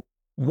like, well,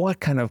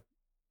 what kind of,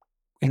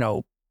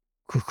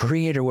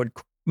 creator would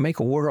make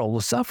a world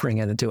with suffering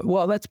into it?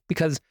 Well, that's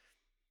because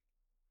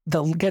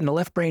the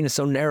left brain is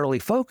so narrowly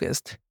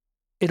focused.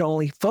 It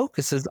only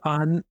focuses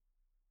on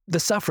the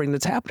suffering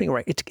that's happening,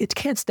 right? It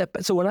can't step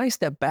back. So when I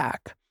step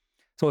back,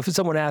 so if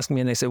someone asks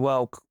me and they say,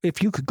 well,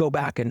 if you could go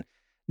back and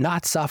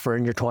not suffer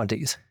in your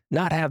 20s,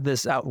 not have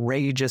this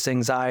outrageous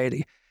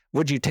anxiety,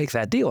 would you take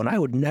that deal? And I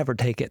would never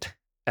take it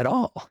at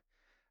all.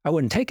 I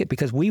wouldn't take it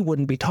because we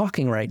wouldn't be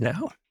talking right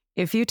now.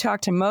 If you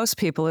talk to most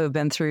people who have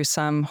been through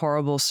some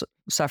horrible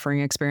suffering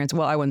experience,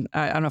 well, I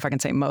don't know if I can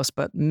say most,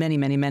 but many,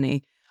 many,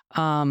 many,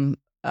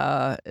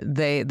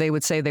 they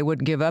would say they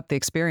wouldn't give up the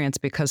experience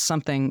because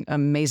something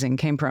amazing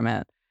came from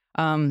it.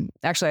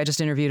 Actually, I just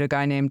interviewed a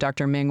guy named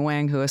Dr. Ming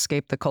Wang who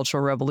escaped the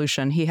Cultural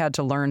Revolution. He had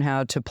to learn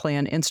how to play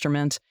an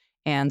instrument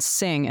and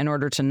sing in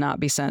order to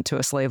not be sent to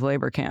a slave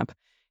labor camp.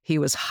 He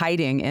was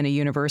hiding in a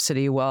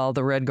university while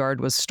the Red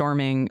Guard was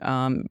storming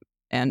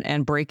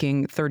and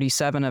breaking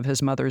 37 of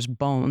his mother's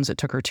bones. It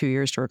took her 2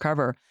 years to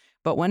recover.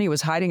 But when he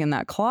was hiding in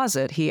that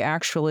closet, he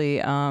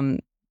actually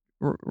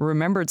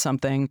remembered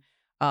something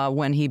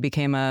when he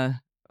became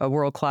a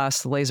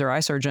world-class laser eye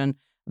surgeon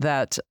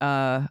that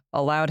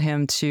allowed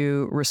him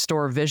to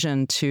restore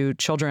vision to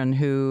children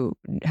who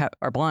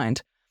are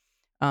blind.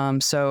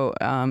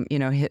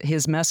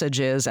 His message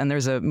is, and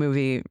there's a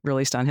movie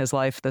released on his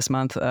life this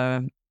month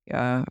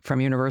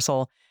from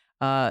Universal,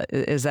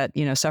 is that,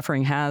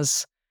 suffering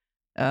has,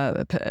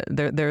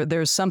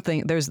 there's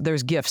something,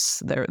 there's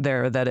gifts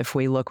there that if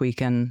we look, we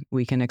can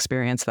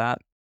experience that.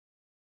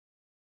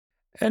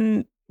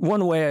 And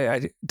one way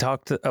I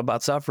talked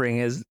about suffering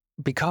is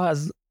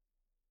because,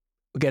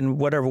 again,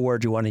 whatever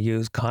word you want to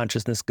use,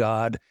 consciousness,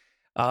 God,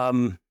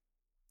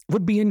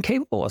 would be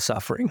incapable of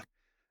suffering.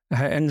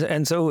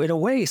 And so in a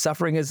way,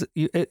 suffering is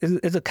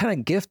a kind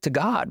of gift to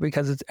God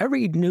because it's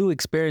every new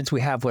experience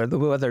we have,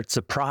 whether it's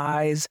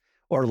surprise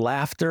or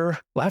laughter.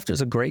 Laughter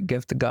is a great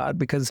gift to God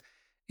because,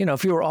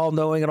 if you were all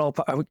knowing and all,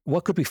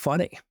 what could be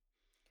funny?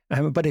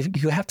 But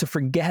if you have to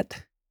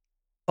forget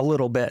a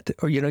little bit,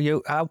 or, a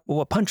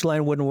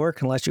punchline wouldn't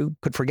work unless you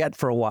could forget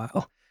for a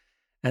while.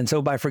 And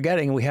so by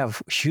forgetting, we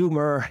have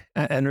humor,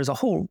 and there's a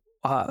whole,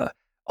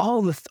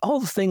 all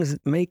the things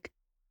that make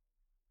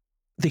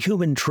the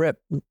human trip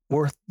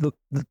worth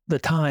the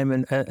time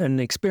and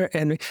the experience.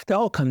 And they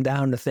all come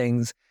down to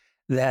things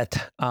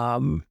that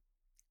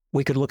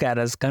we could look at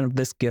as kind of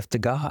this gift to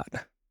God.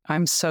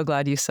 I'm so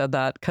glad you said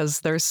that because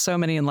there's so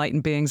many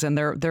enlightened beings and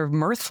they're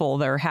mirthful,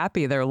 they're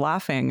happy, they're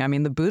laughing. I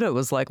mean, the Buddha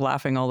was like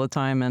laughing all the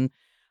time. And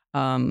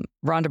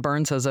Rhonda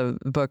Burns has a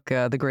book,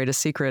 The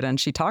Greatest Secret, and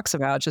she talks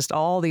about just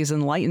all these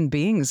enlightened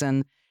beings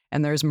and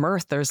there's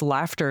mirth, there's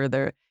laughter.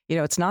 There,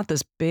 it's not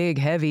this big,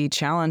 heavy,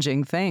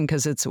 challenging thing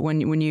because it's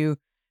when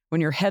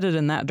you're headed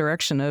in that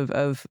direction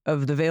of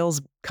the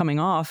veils coming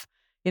off,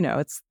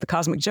 it's the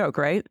cosmic joke,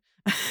 right?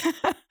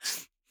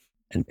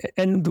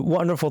 And the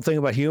wonderful thing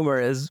about humor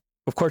is,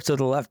 of course, to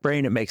the left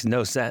brain, it makes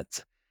no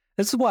sense.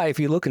 This is why if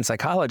you look in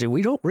psychology,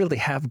 we don't really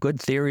have good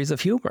theories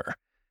of humor.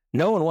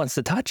 No one wants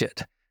to touch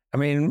it. I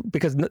mean,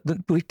 because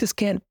we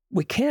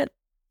can't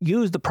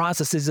use the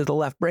processes of the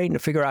left brain to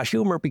figure out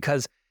humor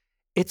because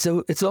it's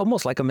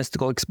almost like a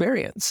mystical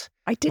experience.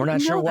 I didn't We're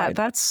not know sure that. why.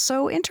 That's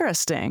so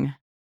interesting.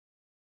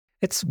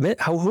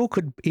 Who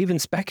could even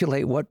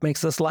speculate what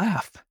makes us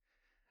laugh?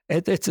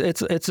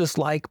 It's just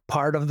like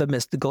part of the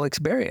mystical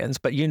experience.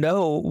 But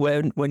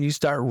when you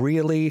start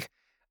really,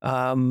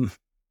 I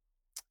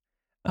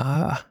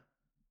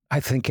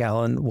think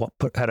Alan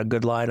had a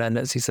good line on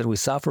this. He said, "We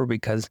suffer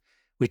because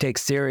we take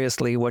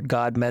seriously what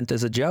God meant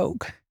as a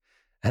joke."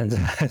 And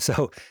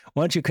so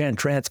once you can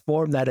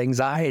transform that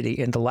anxiety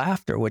into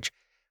laughter, which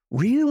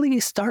really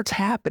starts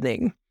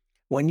happening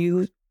when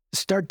you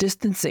start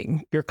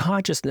distancing your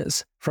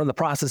consciousness from the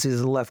processes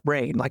of the left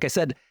brain. Like I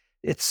said,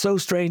 it's so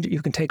strange that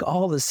you can take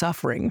all this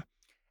suffering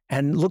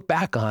and look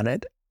back on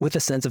it with a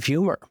sense of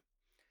humor.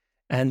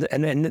 And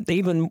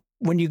even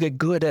when you get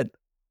good at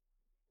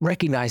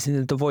recognizing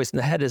that the voice in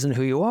the head isn't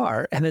who you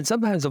are, and then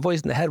sometimes the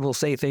voice in the head will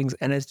say things,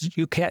 and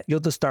you'll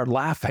just start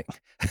laughing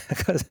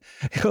because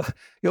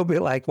you'll be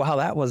like, "Wow,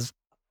 that was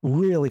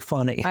really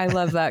funny." I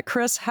love that.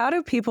 Chris, how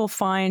do people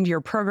find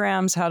your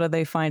programs? How do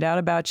they find out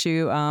about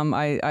you?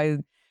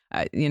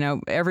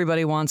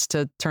 Everybody wants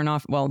to turn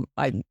off. Well,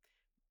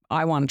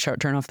 I want to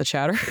turn off the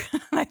chatter.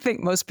 I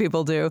think most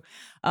people do.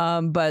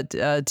 But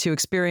to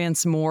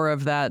experience more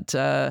of that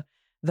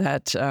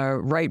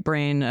right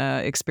brain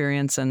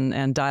experience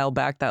and dial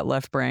back that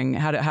left brain,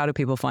 how do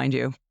people find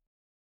you?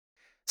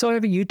 So I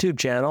have a YouTube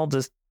channel,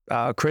 just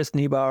Chris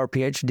Niebauer,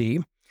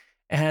 PhD.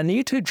 And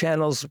the YouTube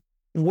channel's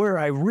where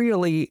I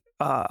really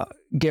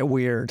get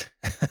weird.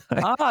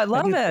 I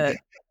love it.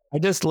 I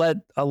just let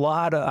a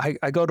lot of,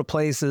 I go to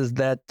places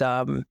that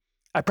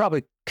I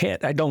probably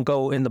can't, I don't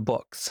go in the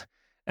books.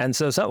 And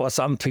so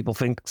some people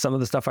think some of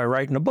the stuff I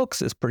write in the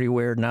books is pretty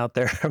weird and out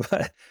there.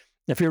 But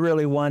if you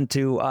really want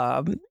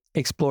to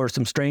explore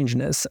some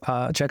strangeness,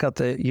 check out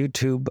the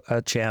YouTube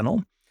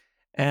channel.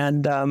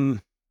 And I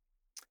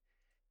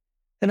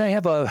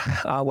have a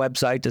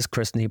website, just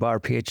Chris Niebauer,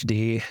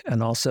 PhD.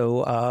 And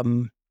also,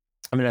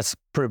 that's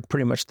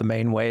pretty much the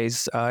main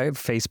ways. I have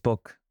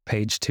Facebook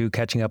page too,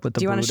 Catching Up with the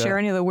Buddha. Do you want to share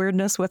any of the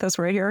weirdness with us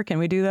right here? Can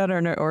we do that,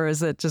 or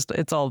is it just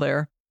it's all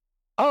there?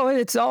 Oh,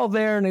 it's all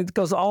there and it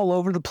goes all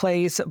over the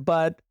place.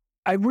 But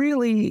I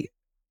really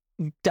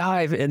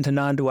dive into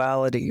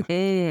non-duality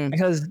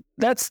because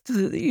that's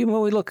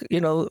when we look.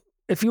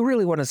 If you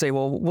really want to say,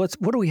 well, what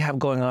do we have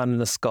going on in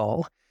the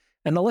skull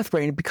and the left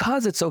brain?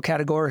 Because it's so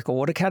categorical.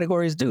 What do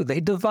categories do?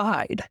 They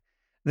divide.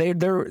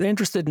 They're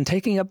interested in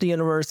taking up the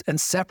universe and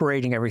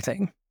separating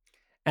everything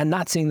and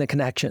not seeing the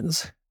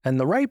connections. And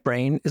the right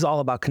brain is all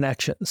about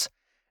connections.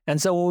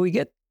 And so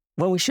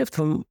when we shift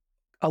from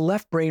a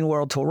left brain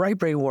world to a right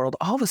brain world,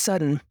 all of a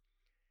sudden,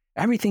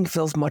 everything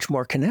feels much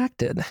more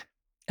connected.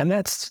 And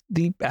that's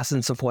the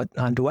essence of what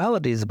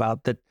non-duality is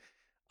about, that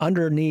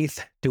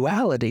underneath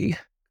duality,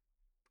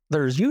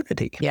 there's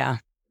unity. Yeah.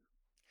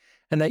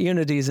 And that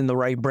unity is in the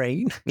right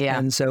brain. Yeah.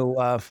 And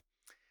so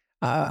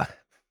a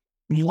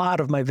lot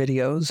of my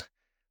videos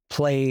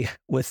play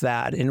with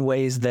that in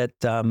ways that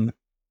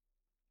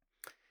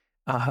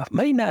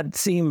may not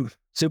seem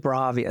super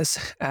obvious.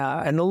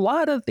 And a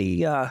lot of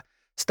the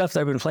stuff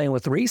that I've been playing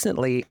with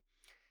recently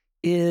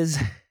is,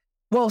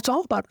 it's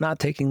all about not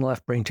taking the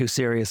left brain too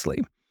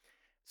seriously.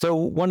 So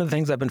one of the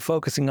things I've been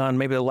focusing on,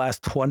 maybe the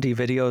last 20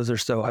 videos or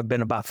so, have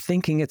been about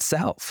thinking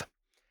itself.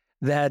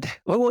 That,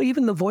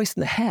 even the voice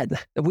in the head.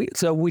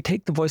 We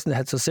take the voice in the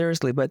head so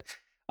seriously, but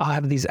I'll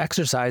have these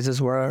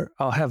exercises where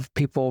I'll have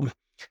people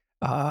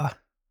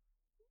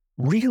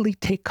really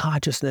take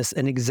consciousness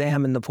and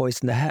examine the voice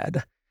in the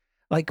head.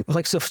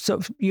 So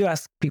you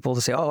ask people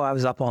to say, "Oh, I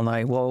was up all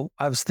night." Well,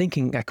 I was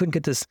thinking, I couldn't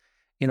get this,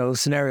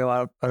 scenario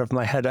out of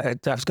my head. I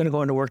was going to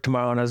go into work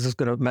tomorrow and I was just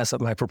going to mess up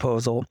my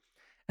proposal.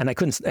 And I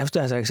couldn't, I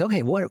was like,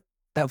 okay, what,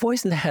 that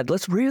voice in the head,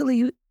 let's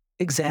really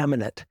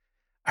examine it.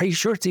 Are you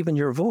sure it's even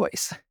your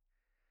voice?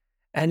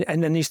 And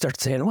then you start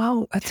saying,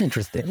 well, that's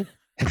interesting.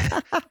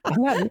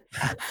 I'm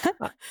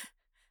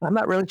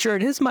not really sure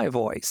it is my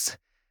voice.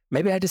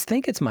 Maybe I just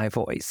think it's my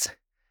voice.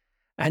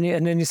 And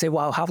then you say,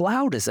 well, how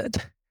loud is it?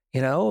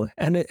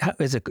 And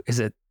is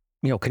it,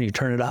 can you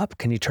turn it up?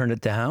 Can you turn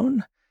it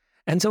down?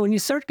 And so when you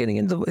start getting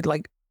into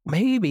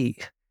maybe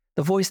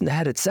the voice in the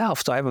head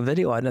itself, so I have a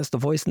video on this, the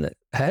voice in the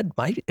head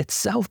might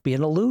itself be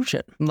an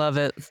illusion. Love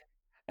it.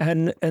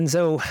 And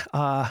so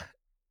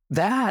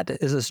that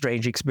is a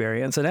strange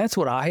experience. And that's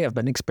what I have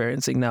been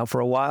experiencing now for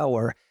a while,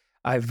 where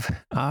I've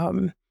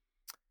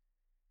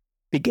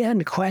began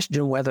to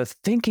question whether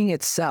thinking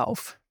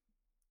itself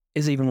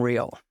is even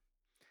real.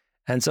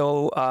 And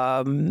so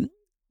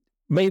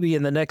maybe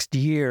in the next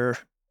year,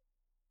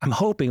 I'm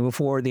hoping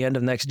before the end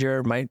of next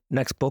year, my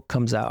next book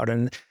comes out.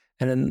 And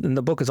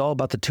the book is all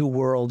about the two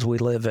worlds we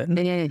live in.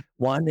 Mm-hmm.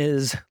 One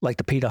is like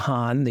the Pita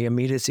Han, the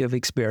immediacy of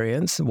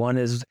experience. One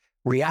is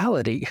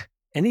reality.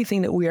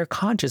 Anything that we are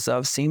conscious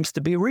of seems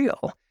to be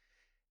real.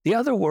 The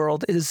other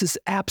world is this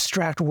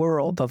abstract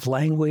world of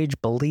language,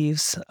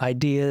 beliefs,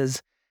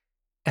 ideas,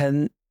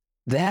 and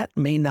that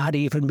may not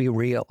even be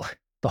real.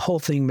 The whole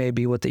thing may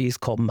be what the East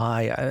call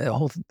Maya.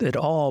 It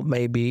all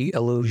may be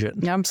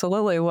illusion.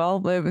 Absolutely.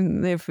 Well,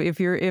 if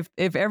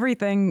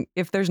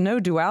there's no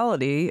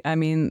duality, I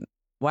mean,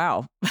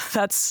 wow,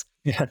 that's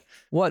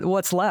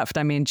what's left.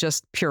 I mean,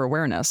 just pure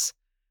awareness.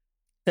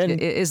 And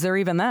is there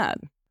even that?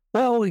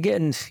 Well,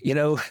 again,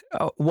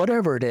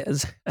 whatever it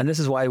is, and this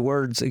is why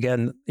words,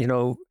 again,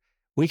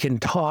 we can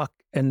talk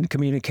and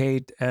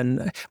communicate.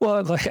 And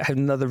well, I have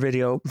another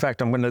video. In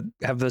fact, I'm going to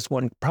have this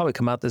one probably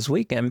come out this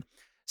weekend.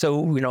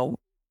 So,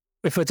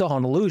 if it's all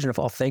an illusion, if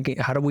all thinking,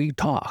 how do we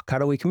talk? How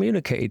do we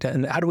communicate?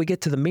 And how do we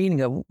get to the meaning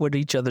of what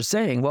each other's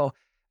saying? Well,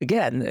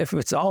 again, if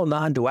it's all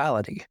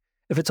non-duality,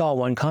 if it's all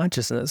one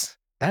consciousness,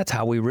 that's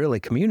how we really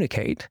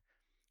communicate.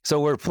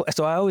 So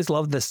I always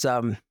love this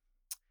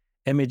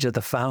image of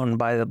the fountain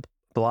by the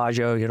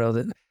Bellagio,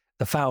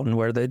 the fountain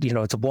where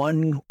it's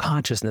one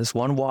consciousness,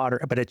 one water,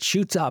 but it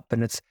shoots up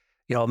and it's,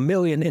 a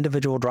million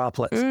individual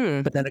droplets,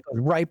 but then it goes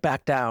right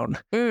back down.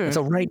 And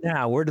so right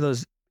now, where do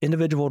those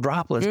individual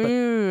droplets?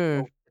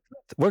 But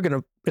we're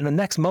going to, in the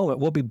next moment,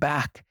 we'll be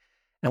back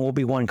and we'll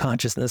be one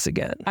consciousness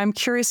again. I'm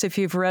curious if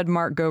you've read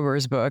Mark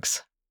Gober's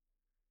books.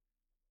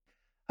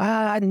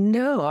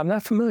 No, I'm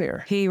not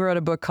familiar. He wrote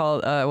a book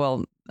called,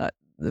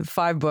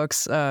 5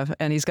 books,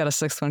 and he's got a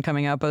 6th one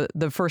coming out. But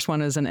the first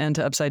one is An End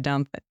to Upside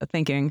Down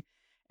Thinking,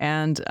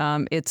 and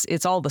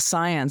it's all the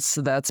science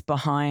that's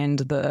behind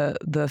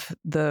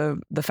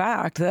the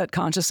fact that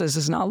consciousness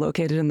is not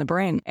located in the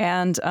brain.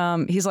 And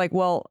he's like,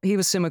 well, he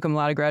was summa cum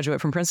laude graduate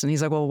from Princeton.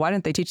 He's like, well, why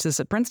didn't they teach this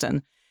at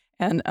Princeton?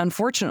 And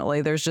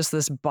unfortunately, there's just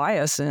this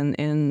bias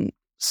in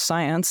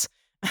science.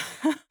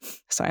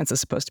 Science is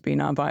supposed to be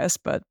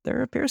non-biased, but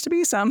there appears to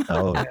be some.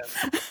 Oh, yeah.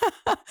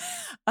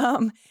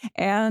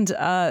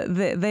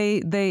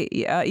 They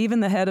even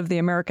the head of the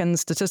American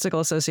Statistical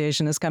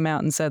Association has come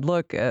out and said,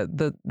 look,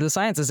 the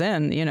science is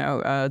in,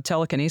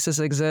 telekinesis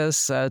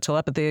exists,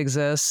 telepathy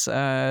exists,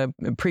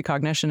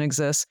 precognition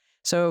exists.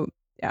 So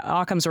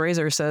Occam's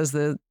razor says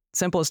the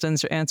simplest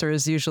answer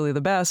is usually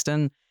the best.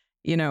 And,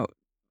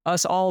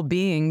 us all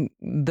being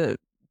the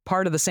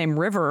part of the same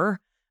river,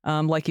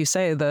 like you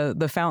say,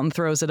 the fountain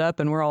throws it up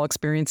and we're all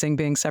experiencing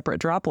being separate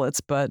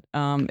droplets, but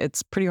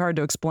it's pretty hard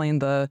to explain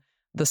the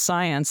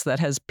science that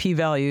has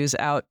p-values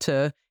out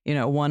to,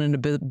 1 in a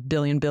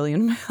billion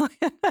million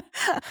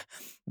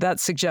that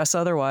suggests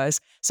otherwise.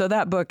 So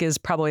that book is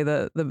probably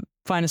the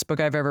finest book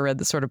I've ever read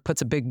that sort of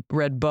puts a big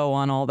red bow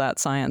on all that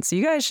science.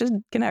 You guys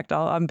should connect.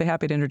 I'll be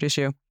happy to introduce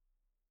you.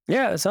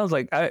 Yeah, it sounds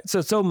like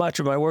so much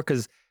of my work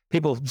is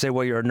people say,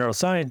 well, you're a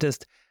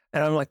neuroscientist.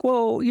 And I'm like,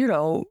 well,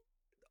 the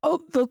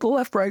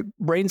left-right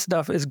brain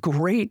stuff is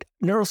great.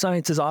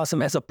 Neuroscience is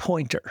awesome as a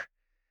pointer.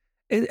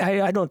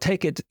 I don't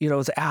take it,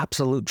 as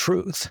absolute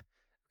truth,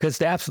 because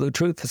the absolute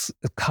truth is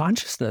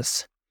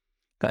consciousness,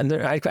 and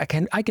I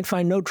can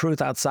find no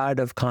truth outside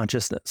of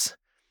consciousness.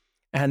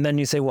 And then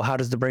you say, well, how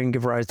does the brain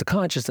give rise to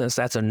consciousness?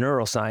 That's a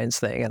neuroscience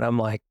thing, and I'm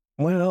like,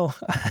 well,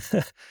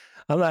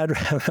 I'm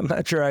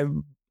not sure.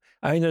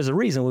 I mean, there's a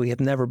reason we have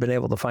never been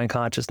able to find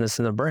consciousness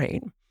in the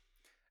brain,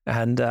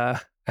 and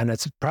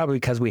it's probably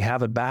because we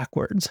have it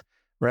backwards.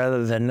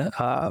 Rather than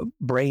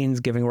brains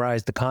giving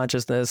rise to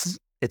consciousness,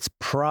 it's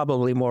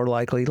probably more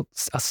likely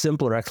a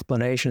simpler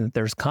explanation that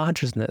there's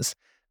consciousness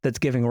that's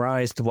giving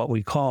rise to what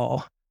we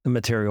call the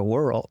material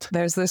world.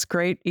 There's this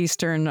great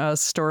Eastern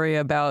story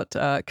about,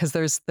 because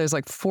there's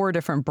like 4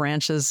 different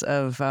branches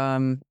of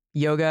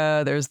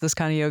yoga. There's this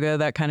kind of yoga,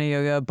 that kind of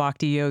yoga,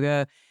 bhakti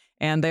yoga.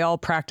 And they all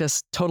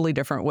practice totally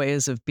different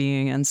ways of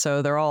being. And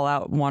so they're all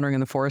out wandering in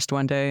the forest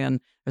one day, and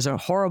there's a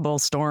horrible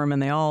storm,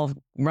 and they all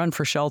run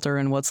for shelter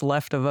in what's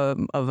left of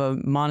a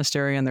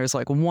monastery. And there's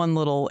like one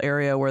little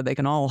area where they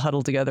can all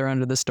huddle together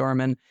under the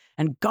storm. And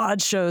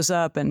God shows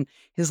up, and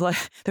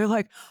they're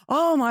like,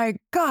 oh my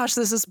gosh,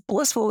 this is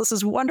blissful. This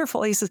is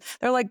wonderful. He says,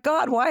 they're like,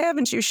 God, why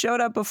haven't you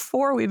showed up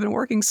before? We've been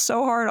working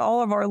so hard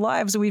all of our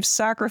lives. We've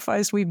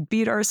sacrificed, we've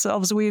beat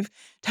ourselves, we've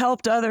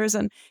helped others.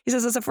 And he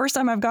says, it's the first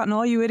time I've gotten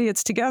all you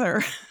idiots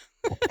together.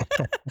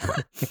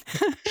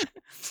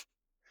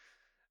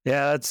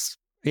 Yeah, that's,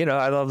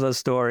 I love those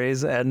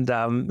stories. And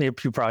you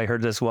probably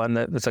heard this one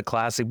that it's a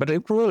classic, but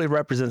it really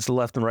represents the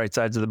left and right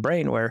sides of the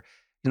brain where,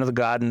 the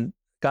God and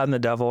the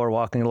devil are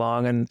walking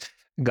along, and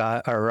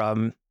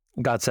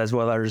God says,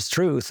 well, there's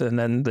truth. And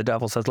then the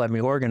devil says, let me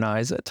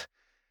organize it.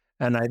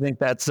 And I think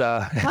that's...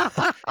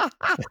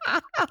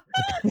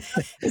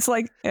 It's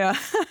like, yeah,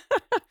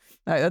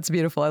 that's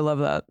beautiful. I love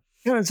that.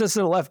 It's just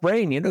the left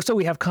brain, so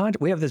we have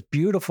this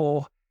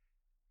beautiful,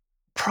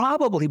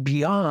 probably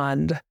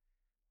beyond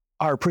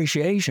our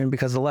appreciation,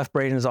 because the left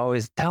brain is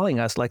always telling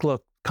us, like,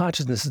 look,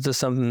 consciousness is just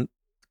something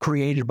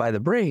created by the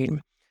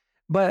brain.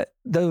 But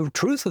the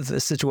truth of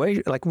this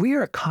situation, like, we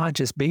are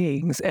conscious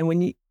beings.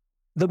 And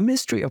the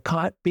mystery of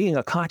being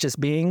a conscious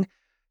being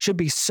should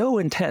be so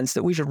intense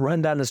that we should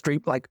run down the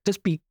street, like,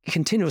 just be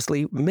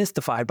continuously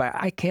mystified by,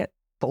 I can't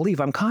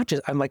believe I'm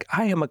conscious. I'm like,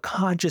 I am a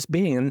conscious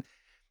being. And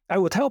I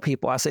will tell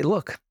people, I say,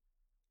 look,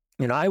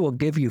 I will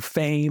give you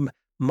fame,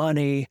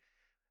 money,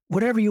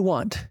 whatever you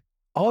want.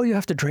 All you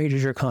have to trade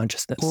is your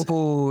consciousness.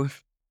 Ooh.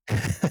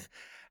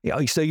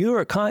 So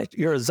you're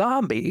a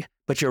zombie,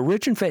 but you're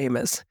rich and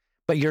famous,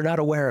 but you're not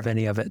aware of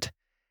any of it.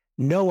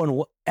 No one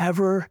will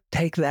ever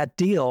take that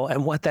deal.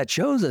 And what that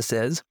shows us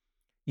is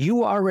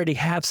you already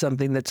have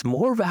something that's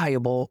more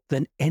valuable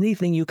than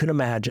anything you can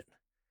imagine.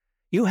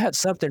 You have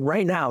something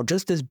right now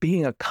just as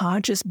being a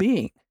conscious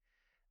being,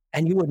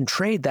 and you wouldn't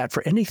trade that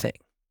for anything.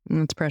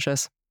 It's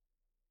precious.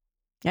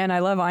 And I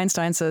love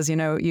Einstein says,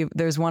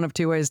 there's one of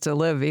two ways to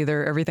live.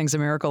 Either everything's a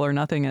miracle or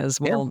nothing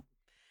is. Well,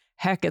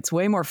 heck, it's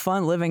way more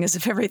fun living as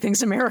if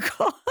everything's a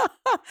miracle.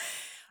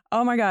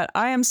 Oh my God.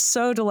 I am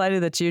so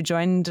delighted that you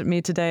joined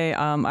me today.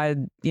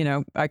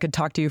 I could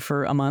talk to you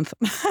for a month.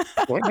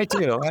 Me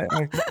too.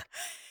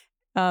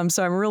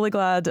 So I'm really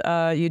glad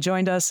you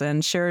joined us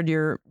and shared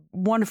your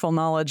wonderful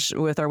knowledge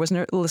with our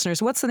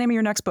listeners. What's the name of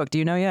your next book? Do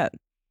you know yet?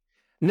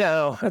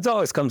 No, it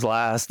always comes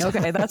last.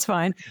 Okay, that's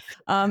fine.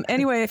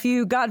 Anyway, if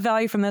you got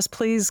value from this,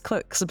 please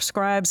click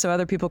subscribe so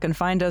other people can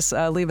find us.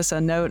 Leave us a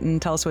note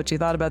and tell us what you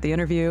thought about the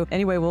interview.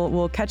 Anyway,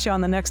 we'll catch you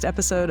on the next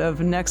episode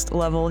of Next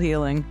Level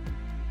Healing.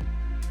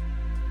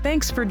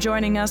 Thanks for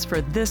joining us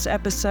for this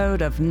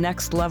episode of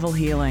Next Level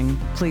Healing.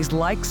 Please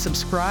like,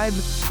 subscribe,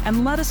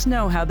 and let us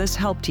know how this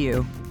helped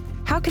you.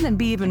 How can it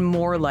be even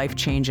more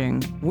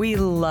life-changing? We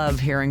love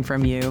hearing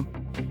from you.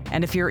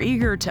 And if you're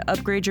eager to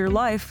upgrade your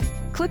life,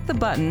 click the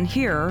button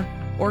here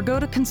or go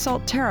to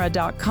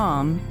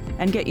consultterra.com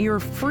and get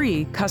your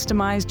free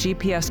customized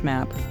GPS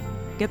map.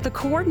 Get the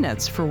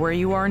coordinates for where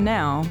you are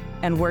now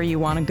and where you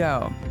want to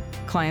go.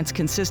 Clients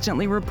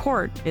consistently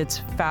report it's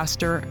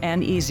faster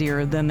and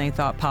easier than they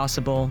thought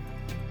possible.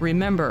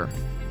 Remember,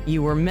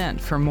 you were meant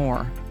for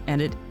more,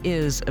 and it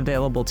is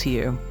available to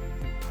you.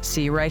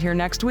 See you right here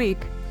next week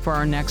for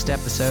our next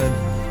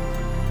episode.